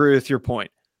totally agree with your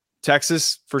point.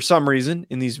 Texas, for some reason,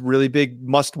 in these really big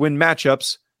must-win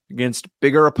matchups against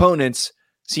bigger opponents,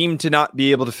 seem to not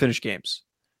be able to finish games.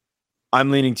 I'm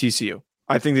leaning TCU.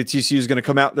 I think that TCU is going to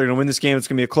come out. They're going to win this game. It's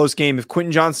going to be a close game. If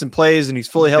Quentin Johnson plays and he's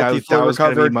fully healthy, fully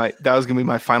recovered. That was going to be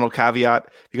my final caveat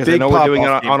because I know we're doing it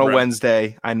on a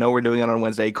Wednesday. I know we're doing it on a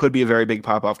Wednesday. It could be a very big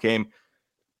pop-off game.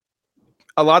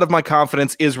 A lot of my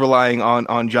confidence is relying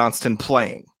on Johnston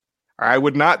playing. I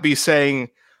would not be saying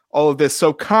all of this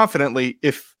so confidently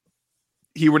if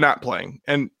he were not playing.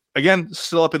 And again,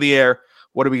 still up in the air.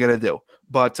 What are we going to do?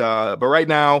 But right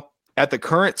now, at the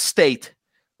current state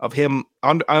of him,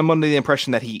 I'm under the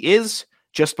impression that he is,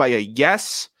 just by a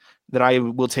yes, that I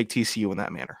will take TCU in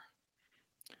that manner.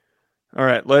 All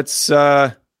right, let's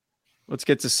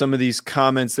get to some of these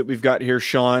comments that we've got here,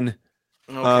 Sean.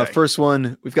 Okay. First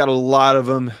one, we've got a lot of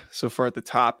them so far at the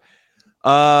top.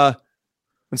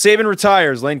 When Saban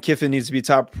retires, Lane Kiffin needs to be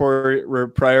top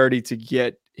priority to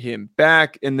get him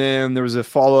back. And then there was a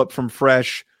follow-up from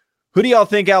Fresh. Who do y'all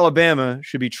think Alabama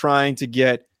should be trying to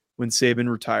get when Saban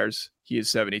retires? He is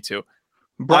 72.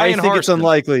 I think it's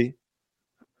unlikely.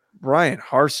 Brian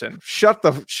Harsin. Shut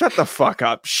the fuck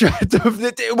up.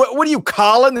 What are you,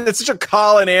 Colin? That's such a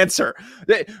Colin answer.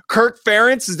 Kirk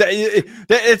Ferentz,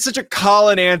 it's such a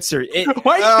Colin answer.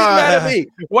 Why are you getting mad at me?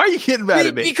 Why are you getting mad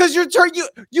at me? Because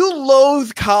you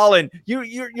loathe Colin.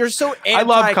 You're so anti-Colin. I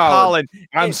love Colin.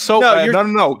 I'm so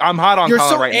no. I'm hot on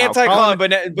Colin right now. You're so anti-Colin, but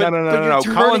no.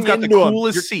 Colin's got the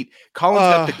coolest seat. Colin's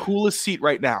got the coolest seat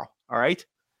right now. All right.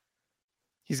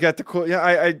 He's got the cool.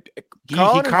 Yeah,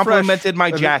 he complimented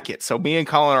my jacket, so me and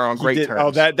Colin are on great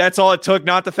terms. Oh, that's all it took.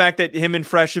 Not the fact that him and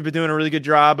Fresh have been doing a really good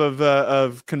job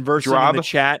of conversing in the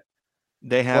chat.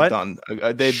 They have done.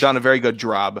 They've done a very good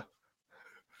job.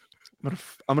 I'm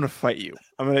gonna fight you.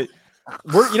 You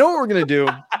know what we're gonna do?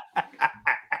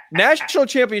 National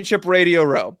Championship Radio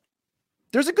Row.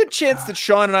 There's a good chance that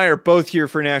Sean and I are both here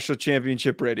for National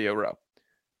Championship Radio Row.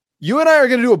 You and I are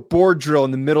gonna do a board drill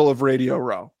in the middle of Radio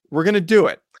Row. We're gonna do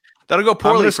it. That'll go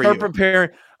poorly for you. I'm gonna start preparing.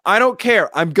 I don't care.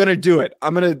 I'm gonna do it.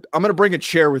 I'm gonna bring a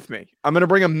chair with me. I'm gonna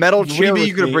bring a metal chair.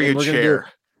 You're gonna bring a chair.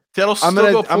 That'll still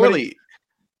go poorly.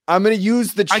 I'm gonna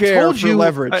use the chair for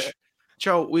leverage.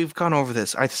 Joe, we've gone over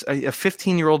this. A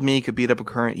 15-year-old me could beat up a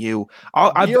current you.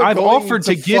 I've offered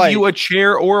to give you a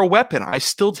chair or a weapon. I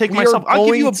still take myself. I'll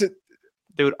give you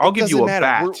dude. I'll give you a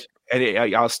bat,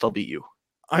 and I'll still beat you.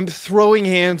 I'm throwing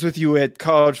hands with you at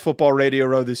College Football Radio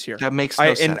Row this year. That makes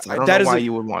no sense. I don't know why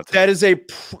you would want that.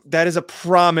 That is a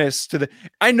promise to the.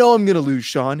 I know I'm going to lose,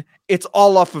 Sean. It's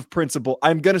all off of principle.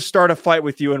 I'm going to start a fight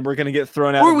with you, and we're going to get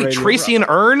thrown out. Were we Tracy and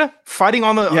Ern fighting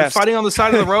on the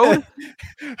side of the road?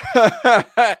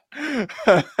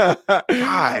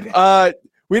 God,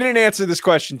 we didn't answer this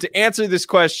question. To answer this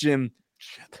question,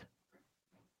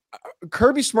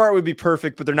 Kirby Smart would be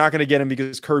perfect, but they're not going to get him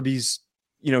because Kirby's.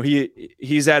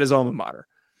 He's at his alma mater.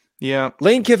 Yeah.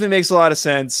 Lane Kiffin makes a lot of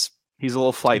sense. He's a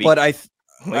little flighty. But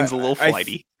Lane's a little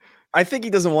flighty. I think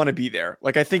he doesn't want to be there.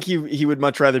 Like, I think he would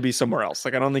much rather be somewhere else.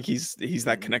 Like, I don't think he's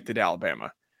that connected to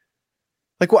Alabama.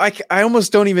 Like, well, I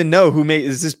almost don't even know who made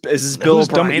is this Bill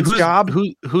O'Brien's job?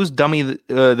 Who's dummy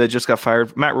that just got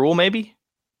fired? Matt Rule, maybe?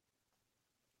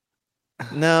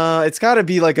 No, it's got to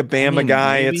be like a Bama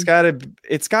guy. Maybe. It's got to be.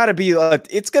 It's going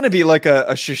to be like a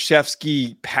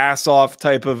Krzyzewski pass off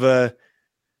type of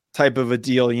a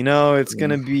deal. You know, it's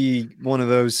going to be one of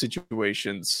those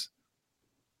situations,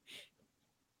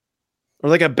 or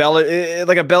like a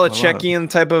Belichickian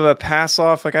type of a pass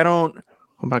off. Like I don't.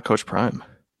 What about Coach Prime?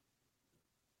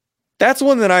 That's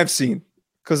one that I've seen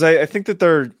because I think that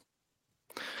they're.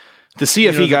 The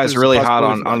CFE guys are really hot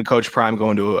on Coach Prime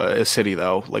going to a city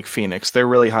though, like Phoenix. They're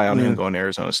really high on him going to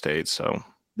Arizona State. So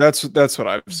that's what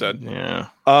I've said. Yeah.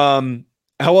 How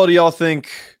well do y'all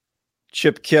think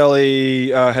Chip Kelly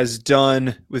has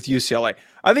done with UCLA?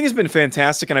 I think he's been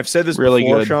fantastic, and I've said this before,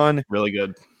 good. Sean. Really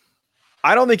good.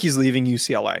 I don't think he's leaving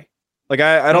UCLA. Like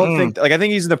I don't think. Like I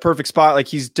think he's in the perfect spot. Like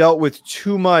he's dealt with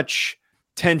too much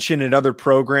tension in other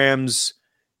programs,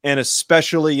 and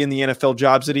especially in the NFL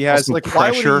jobs that he has. Like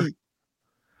pressure. Why would he?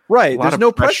 Right. There's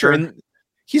no pressure. And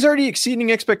he's already exceeding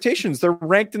expectations. They're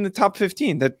ranked in the top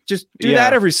 15. That just do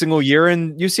that every single year.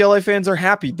 And UCLA fans are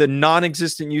happy. The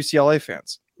non-existent UCLA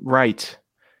fans. Right.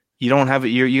 You don't have it.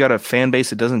 You got a fan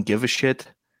base that doesn't give a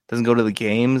shit, doesn't go to the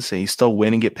games, and you still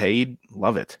win and get paid.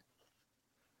 Love it.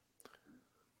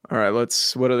 All right.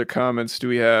 What other comments do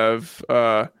we have?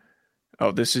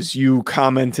 This is you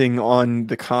commenting on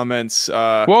the comments.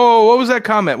 Whoa. What was that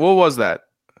comment? What was that?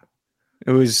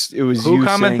 It was Who you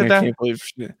commented saying, that? I can't believe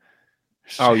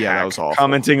that was awful.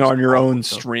 Commenting on your own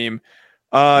stream.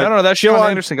 No, that's Sean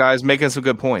Anderson, guys, making some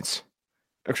good points.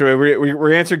 Actually,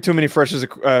 we're answering too many of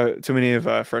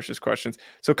Fresh's questions.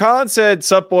 So Colin said,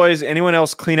 "Sup boys? Anyone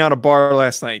else clean out a bar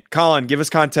last night?" Colin, give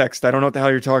us context. I don't know what the hell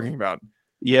you're talking about.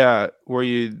 Yeah, were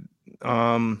you?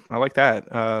 I like that.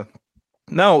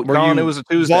 No, Colin, it was a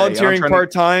Tuesday. Volunteering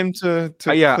part time to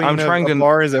yeah, clean I'm trying a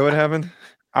bar. Is that what happened?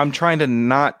 I'm trying to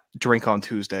not drink on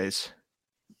Tuesdays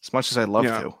as much as I'd love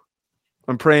to.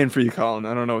 I'm praying for you, Colin.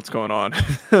 I don't know what's going on.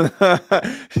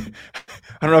 I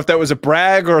don't know if that was a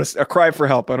brag or a cry for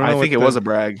help. I think it was a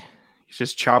brag. He's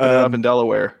just chopping it up in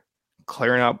Delaware,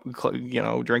 clearing up,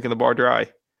 drinking the bar dry.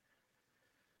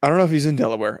 I don't know if he's in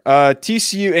Delaware.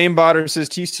 TCU Aimbotter says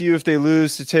TCU, if they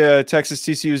lose to Texas,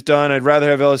 TCU is done. I'd rather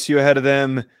have LSU ahead of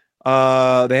them.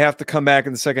 They have to come back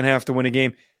in the second half to win a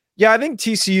game. Yeah, I think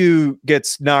TCU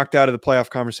gets knocked out of the playoff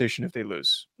conversation if they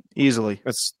lose. Easily.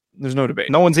 There's no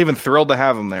debate. No one's even thrilled to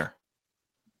have them there,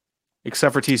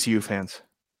 except for TCU fans.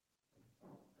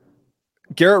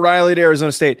 Garrett Riley to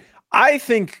Arizona State. I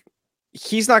think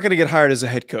he's not going to get hired as a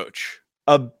head coach.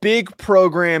 A big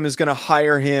program is going to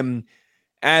hire him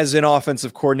as an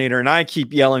offensive coordinator, and I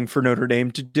keep yelling for Notre Dame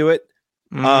to do it.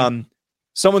 Someone's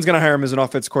going to hire him as an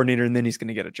offense coordinator, and then he's going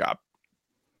to get a job.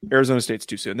 Arizona State's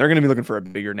too soon. They're going to be looking for a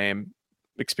bigger name,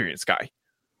 experienced guy.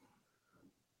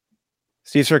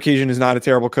 Steve Sarkisian is not a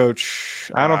terrible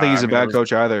coach. I don't think he's a bad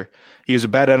coach either. He was a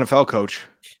bad NFL coach.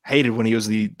 Hated when he was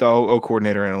the O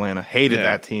coordinator in Atlanta. Hated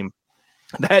that team.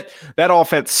 That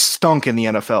offense stunk in the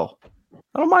NFL.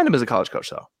 I don't mind him as a college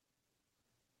coach,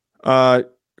 though.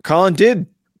 Colin did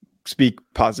speak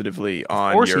positively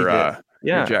on your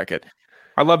jacket.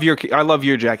 I love your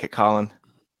jacket, Colin.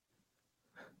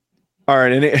 All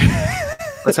right,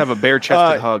 let's have a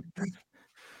bare-chested hug.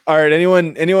 All right,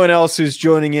 anyone else who's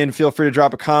joining in, feel free to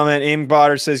drop a comment. Aim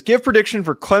Botter says, give prediction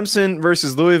for Clemson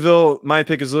versus Louisville. My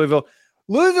pick is Louisville.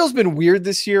 Louisville's been weird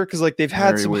this year because they've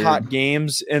had some hot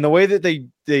games, and the way that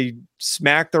they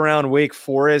smacked around Wake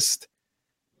Forest,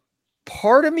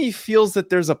 part of me feels that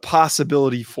there's a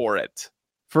possibility for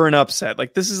an upset.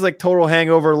 Like this is like total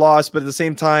hangover loss, but at the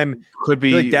same time, could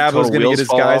be like Dabo's going to get his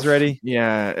guys ready.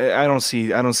 Yeah, I don't see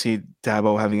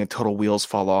Dabo having a total wheels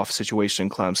fall off situation in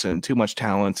Clemson. Too much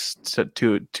talent,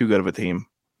 too good of a team.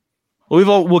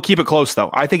 Louisville will keep it close though.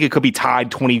 I think it could be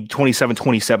tied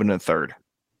 27-27 in the third.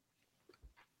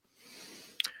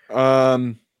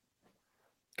 Can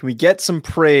we get some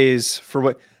praise for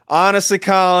what? Honestly,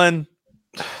 Colin,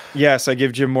 yes, I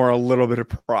give Jim Moore a little bit of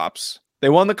props. They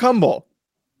won the Cum Bowl.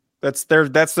 That's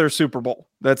their Super Bowl.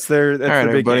 That's all right, their big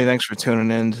everybody. game. Thanks for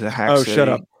tuning in to Hack City. Shut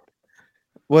up.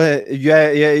 What? Yeah.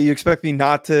 You expect me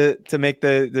not to make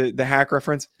the hack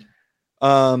reference?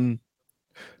 Okay,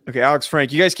 Alex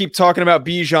Frank. You guys keep talking about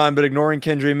Bijan, but ignoring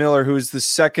Kendre Miller, who is the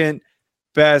second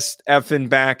best effing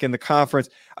back in the conference.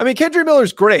 I mean, Kendre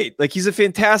Miller's great. Like he's a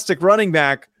fantastic running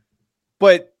back,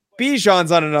 but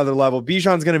Bijan's on another level.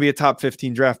 Bijan's going to be a top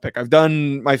 15 draft pick. I've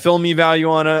done my film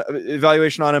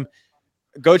evaluation on him.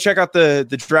 Go check out the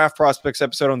draft prospects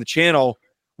episode on the channel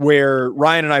where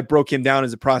Ryan and I broke him down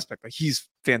as a prospect. Like he's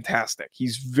fantastic.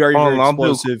 He's very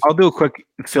explosive. I'll do a quick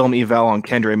film eval on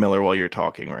Kendre Miller while you're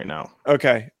talking right now.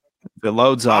 Okay. The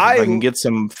load's up. I can get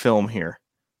some film here.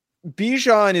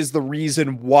 Bijan is the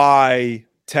reason why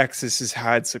Texas has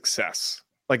had success.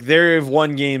 Like they've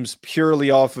won games purely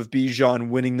off of Bijan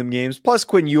winning them games. Plus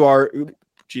Quinn Ewers,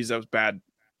 geez, that was bad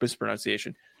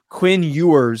mispronunciation. Quinn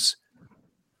Ewers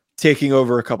taking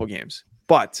over a couple games.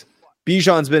 But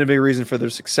Bijan's been a big reason for their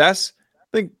success.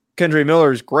 I think Kendre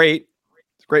Miller is great.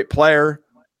 He's a great player.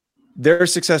 Their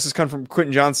success has come from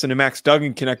Quentin Johnson and Max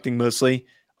Duggan connecting mostly.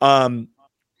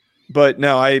 But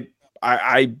no,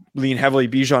 I lean heavily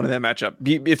Bijan in that matchup.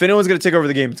 If anyone's going to take over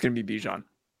the game, it's going to be Bijan.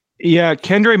 Yeah,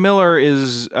 Kendre Miller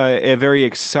is a very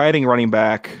exciting running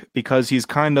back because he's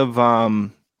kind of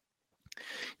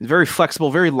he's very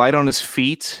flexible, very light on his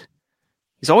feet.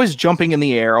 He's always jumping in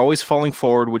the air, always falling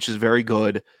forward, which is very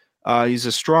good. He's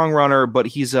a strong runner, but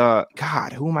he's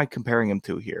God, who am I comparing him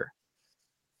to here?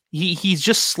 He's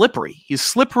just slippery. He's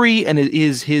slippery, and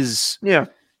his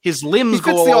limbs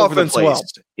go all over the place.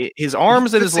 Well. His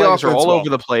arms and his legs are all over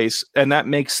the place, and that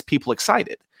makes people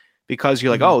excited because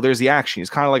you're like, oh, there's the action. He's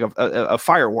kind of like a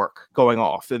firework going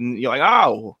off, and you're like,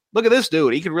 oh, look at this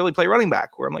dude. He could really play running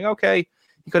back. Where I'm like, okay,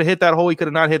 he could have hit that hole. He could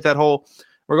have not hit that hole.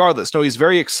 Regardless, no, he's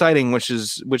very exciting, which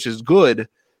is good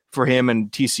for him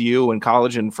and TCU and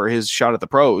college and for his shot at the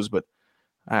pros. But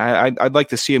I'd like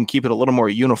to see him keep it a little more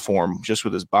uniform just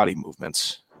with his body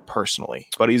movements personally.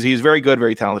 But he's very good,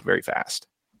 very talented, very fast.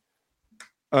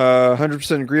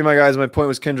 100% agree, my guys. My point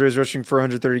was Kendre is rushing for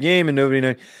 130 game and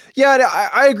nobody. Yeah,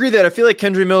 I agree that I feel like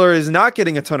Kendre Miller is not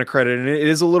getting a ton of credit, and it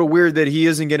is a little weird that he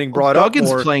isn't getting brought up.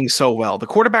 Duggan's playing so well. The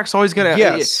quarterback's always going to.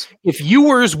 Yes. If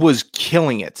Ewers was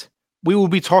killing it, we will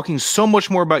be talking so much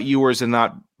more about Ewers and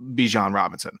not Bijan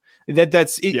Robinson.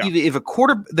 That's it. Yeah. If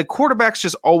the quarterback's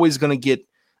just always going to get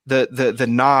the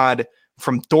nod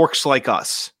from dorks like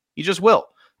us. He just will.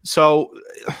 So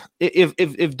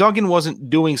if Duggan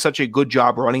wasn't doing such a good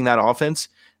job running that offense,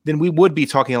 then we would be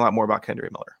talking a lot more about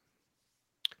Kendre Miller.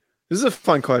 This is a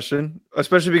fun question,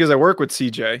 especially because I work with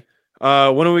CJ.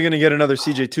 When are we going to get another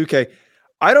CJ 2K?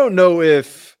 I don't know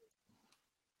if.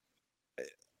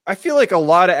 I feel like a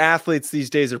lot of athletes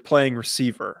these days are playing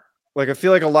receiver. Like I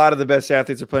feel like a lot of the best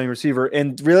athletes are playing receiver,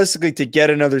 and realistically, to get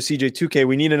another CJ 2K,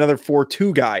 we need another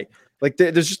 4-2 guy. Like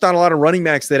there's just not a lot of running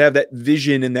backs that have that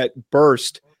vision and that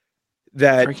burst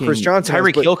that Chris Johnson.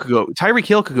 Tyreek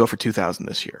Hill could go for 2,000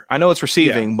 this year. I know it's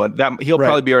receiving, but he'll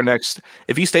probably be our next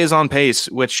if he stays on pace.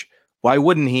 Which why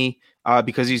wouldn't he?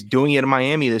 Because he's doing it in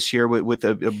Miami this year with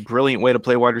a brilliant way to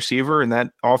play wide receiver, and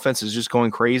that offense is just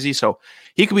going crazy. So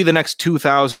he could be the next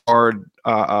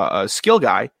 2,000-yard skill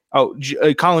guy. Oh,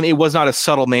 Colin, it was not a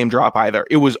subtle name drop either.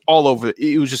 It was all over.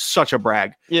 It was just such a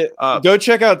brag. Yeah, go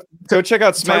check out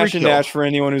Smash and Dash for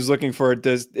anyone who's looking for it.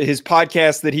 His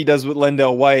podcast that he does with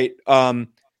Lendell White.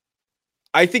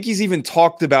 I think he's even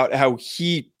talked about how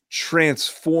he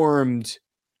transformed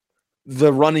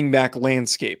the running back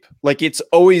landscape. Like it's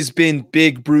always been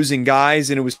big bruising guys,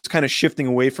 and it was kind of shifting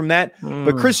away from that.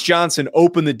 But Chris Johnson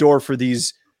opened the door for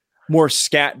these more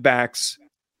scat backs.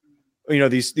 You know,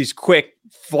 these quick,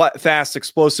 fast,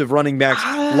 explosive running backs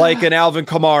like an Alvin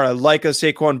Kamara, like a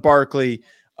Saquon Barkley.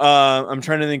 I'm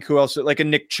trying to think who else, like a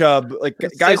Nick Chubb, like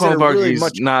guys Saquon that are really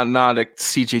much not a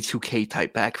CJ2K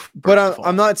type back. But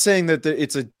I'm not saying that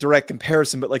it's a direct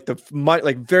comparison, but like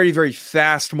very, very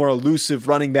fast, more elusive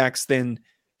running backs than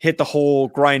hit the hole,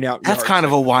 grind out. That's kind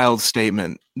of a wild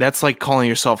statement. That's like calling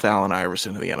yourself Allen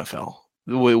Iverson of the NFL.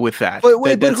 With that, who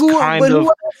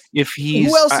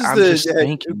else is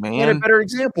a better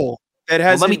example that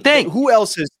has? Let me think. Who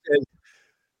else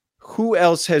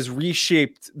has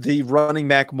reshaped the running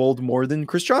back mold more than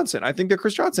Chris Johnson? I think that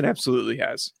Chris Johnson absolutely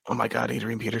has. Oh my God,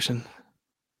 Adrian Peterson.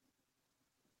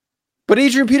 But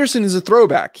Adrian Peterson is a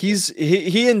throwback.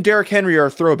 He and Derrick Henry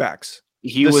are throwbacks.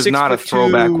 He was not a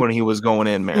throwback when he was going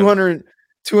in, man.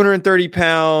 230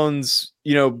 pounds,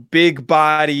 big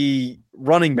body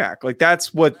running back. Like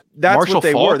that's what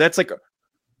they were. That's like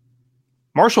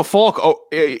Marshall Faulk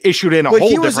issued in a whole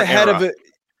different ahead era. Of it.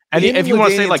 And if you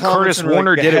want to say like Curtis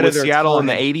Warner did it with Seattle in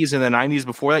the 80s and the 90s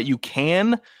before that, you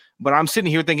can. But I'm sitting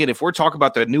here thinking if we're talking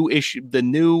about the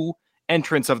new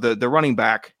entrance of the running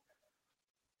back,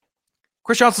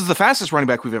 Chris Johnson's the fastest running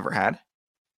back we've ever had.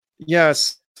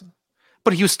 Yes.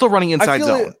 But he was still running inside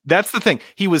zone. That's the thing.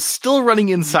 He was still running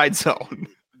inside zone.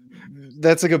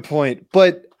 That's a good point.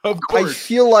 But of course. I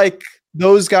feel like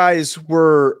those guys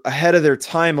were ahead of their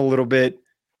time a little bit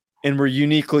and were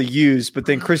uniquely used. But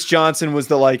then Chris Johnson was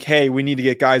hey, we need to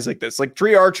get guys like this. Like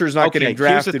Dre Archer's not getting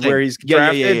drafted where he's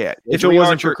drafted. Yeah. If it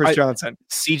wasn't for Chris Johnson.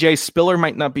 CJ Spiller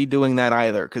might not be doing that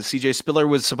either because CJ Spiller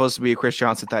was supposed to be a Chris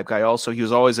Johnson type guy also. He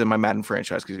was always in my Madden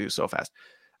franchise because he was so fast.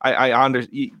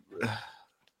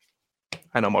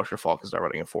 I know Marshall Faulk is not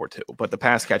running a 4-2, but the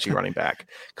pass catching running back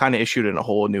kind of issued in a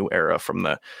whole new era from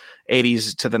the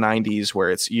 80s to the 90s,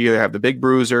 where it's you have the big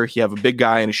bruiser, you have a big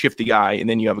guy and a shifty guy, and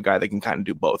then you have a guy that can kind of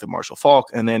do both, and Marshall Faulk,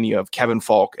 and then you have Kevin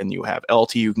Faulk, and you have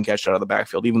LT who can catch out of the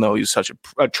backfield, even though he's such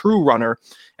a true runner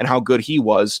and how good he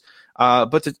was.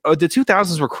 But the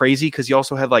 2000s were crazy because you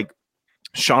also had like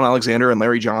Sean Alexander and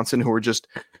Larry Johnson, who were just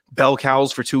bell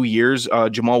cows for 2 years.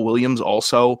 Jamal Williams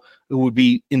also, who would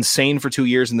be insane for 2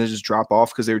 years and then just drop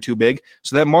off because they were too big.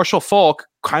 So that Marshall Faulk,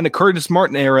 kind of Curtis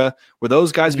Martin era, where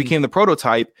those guys became the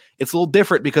prototype, it's a little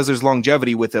different because there's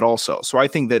longevity with it also. So I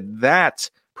think that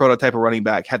prototype of running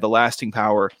back had the lasting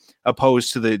power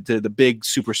opposed to the big,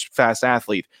 super fast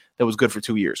athlete that was good for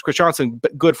 2 years. Chris Johnson,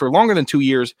 good for longer than 2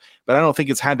 years, but I don't think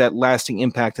it's had that lasting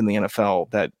impact in the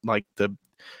NFL that like the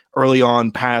early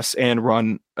on pass and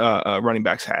run running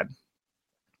backs had.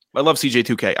 I love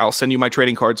CJ2K. I'll send you my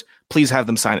trading cards. Please have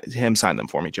sign them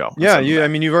for me, Joe. Yeah, I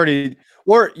mean, you've already,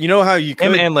 or you know how you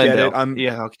could and get it.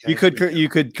 Yeah, okay. You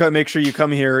could make sure you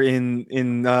come here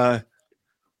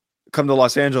come to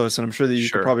Los Angeles, and I'm sure that you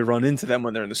could probably run into them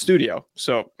when they're in the studio.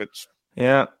 So it's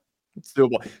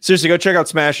doable. Seriously, go check out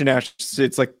Smash and Ash.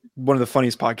 It's like one of the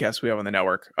funniest podcasts we have on the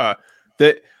network.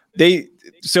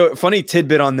 So funny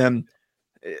tidbit on them.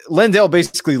 Lendale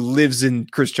basically lives in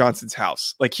Chris Johnson's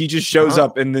house. Like he just shows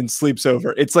up and then sleeps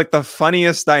over. It's like the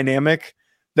funniest dynamic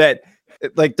that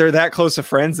like they're that close of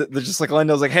friends that they're just like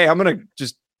Lendale's like, hey, I'm going to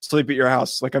just sleep at your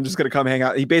house. Like I'm just going to come hang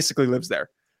out. He basically lives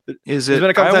there. Is it? Been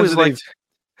a couple times like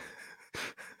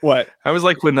what? I was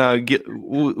like when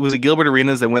was it Gilbert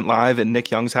Arenas that went live at Nick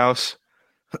Young's house?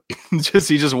 He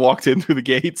just walked in through the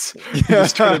gates. He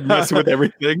just started messing with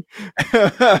everything.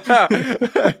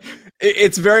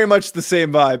 It's very much the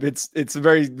same vibe. It's a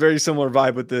very, very similar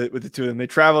vibe with the two of them. They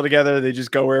travel together. They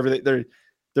just go wherever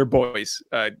they're boys.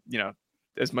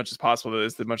 As much as possible,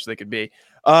 as much as they could be.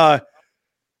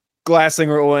 Last thing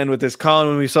we'll end with this. Colin,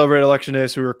 when we celebrated Election Day,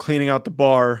 so we were cleaning out the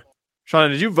bar. Shauna,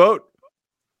 did you vote?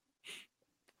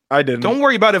 I didn't. Don't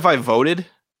worry about if I voted.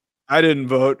 I didn't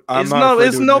vote.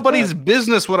 It's nobody's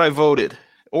business what I voted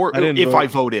or if I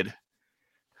voted.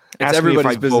 It's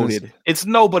everybody's business. Voted. It's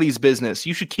nobody's business.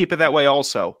 You should keep it that way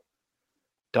also.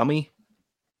 Dummy.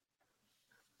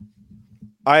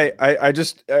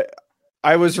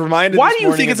 I was reminded. Why do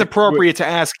you think it's appropriate to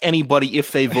ask anybody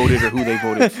if they voted or who they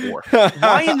voted for?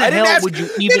 Why in the hell would you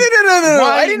even? No.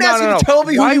 I didn't ask you to tell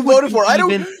me who you voted for. I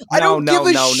don't give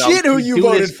a shit who you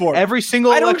voted for. Every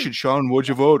single election, Sean, what'd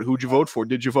you vote? Who'd you vote for?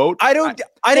 Did you vote? I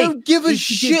don't give a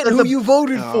shit who you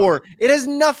voted for. It has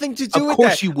nothing to do with that. Of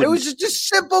course you wouldn't. It was just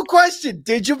a simple question.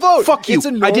 Did you vote? Fuck you.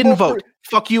 I didn't vote.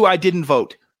 Fuck you. I didn't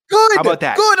vote. Good. How about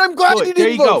that? Good. I'm glad you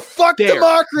didn't vote. Fuck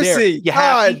democracy.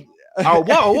 God. Oh,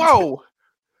 whoa.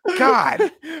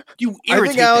 God, you irritate. I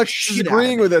think Alex is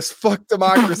agreeing with us. Fuck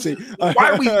democracy.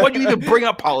 Why'd you even bring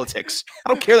up politics? I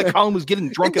don't care that Colin was getting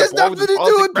drunk. It has nothing to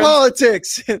do with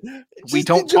politics. We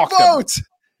don't talk vote.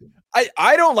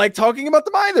 I don't like talking about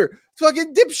them either.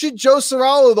 Fucking dipshit Joe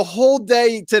Serralo the whole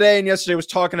day today and yesterday was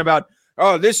talking about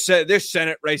this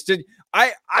Senate race.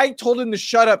 I told him to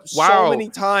shut up so many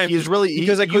times. He's really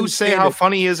because you say how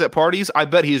funny he is at parties. I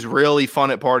bet he's really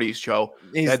fun at parties, Joe.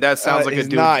 That sounds like a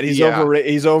dude. Not. He's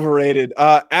overrated.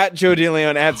 At Joe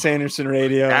DeLeon at Sanderson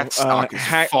Radio. That stock is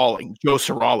falling. Joe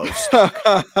Serralo stock.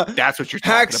 That's what you're talking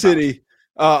Hack about. City.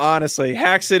 Honestly,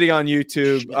 Hack City on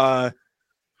YouTube.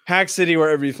 Hack City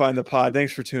wherever you find the pod.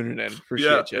 Thanks for tuning in.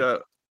 Appreciate you. Yeah.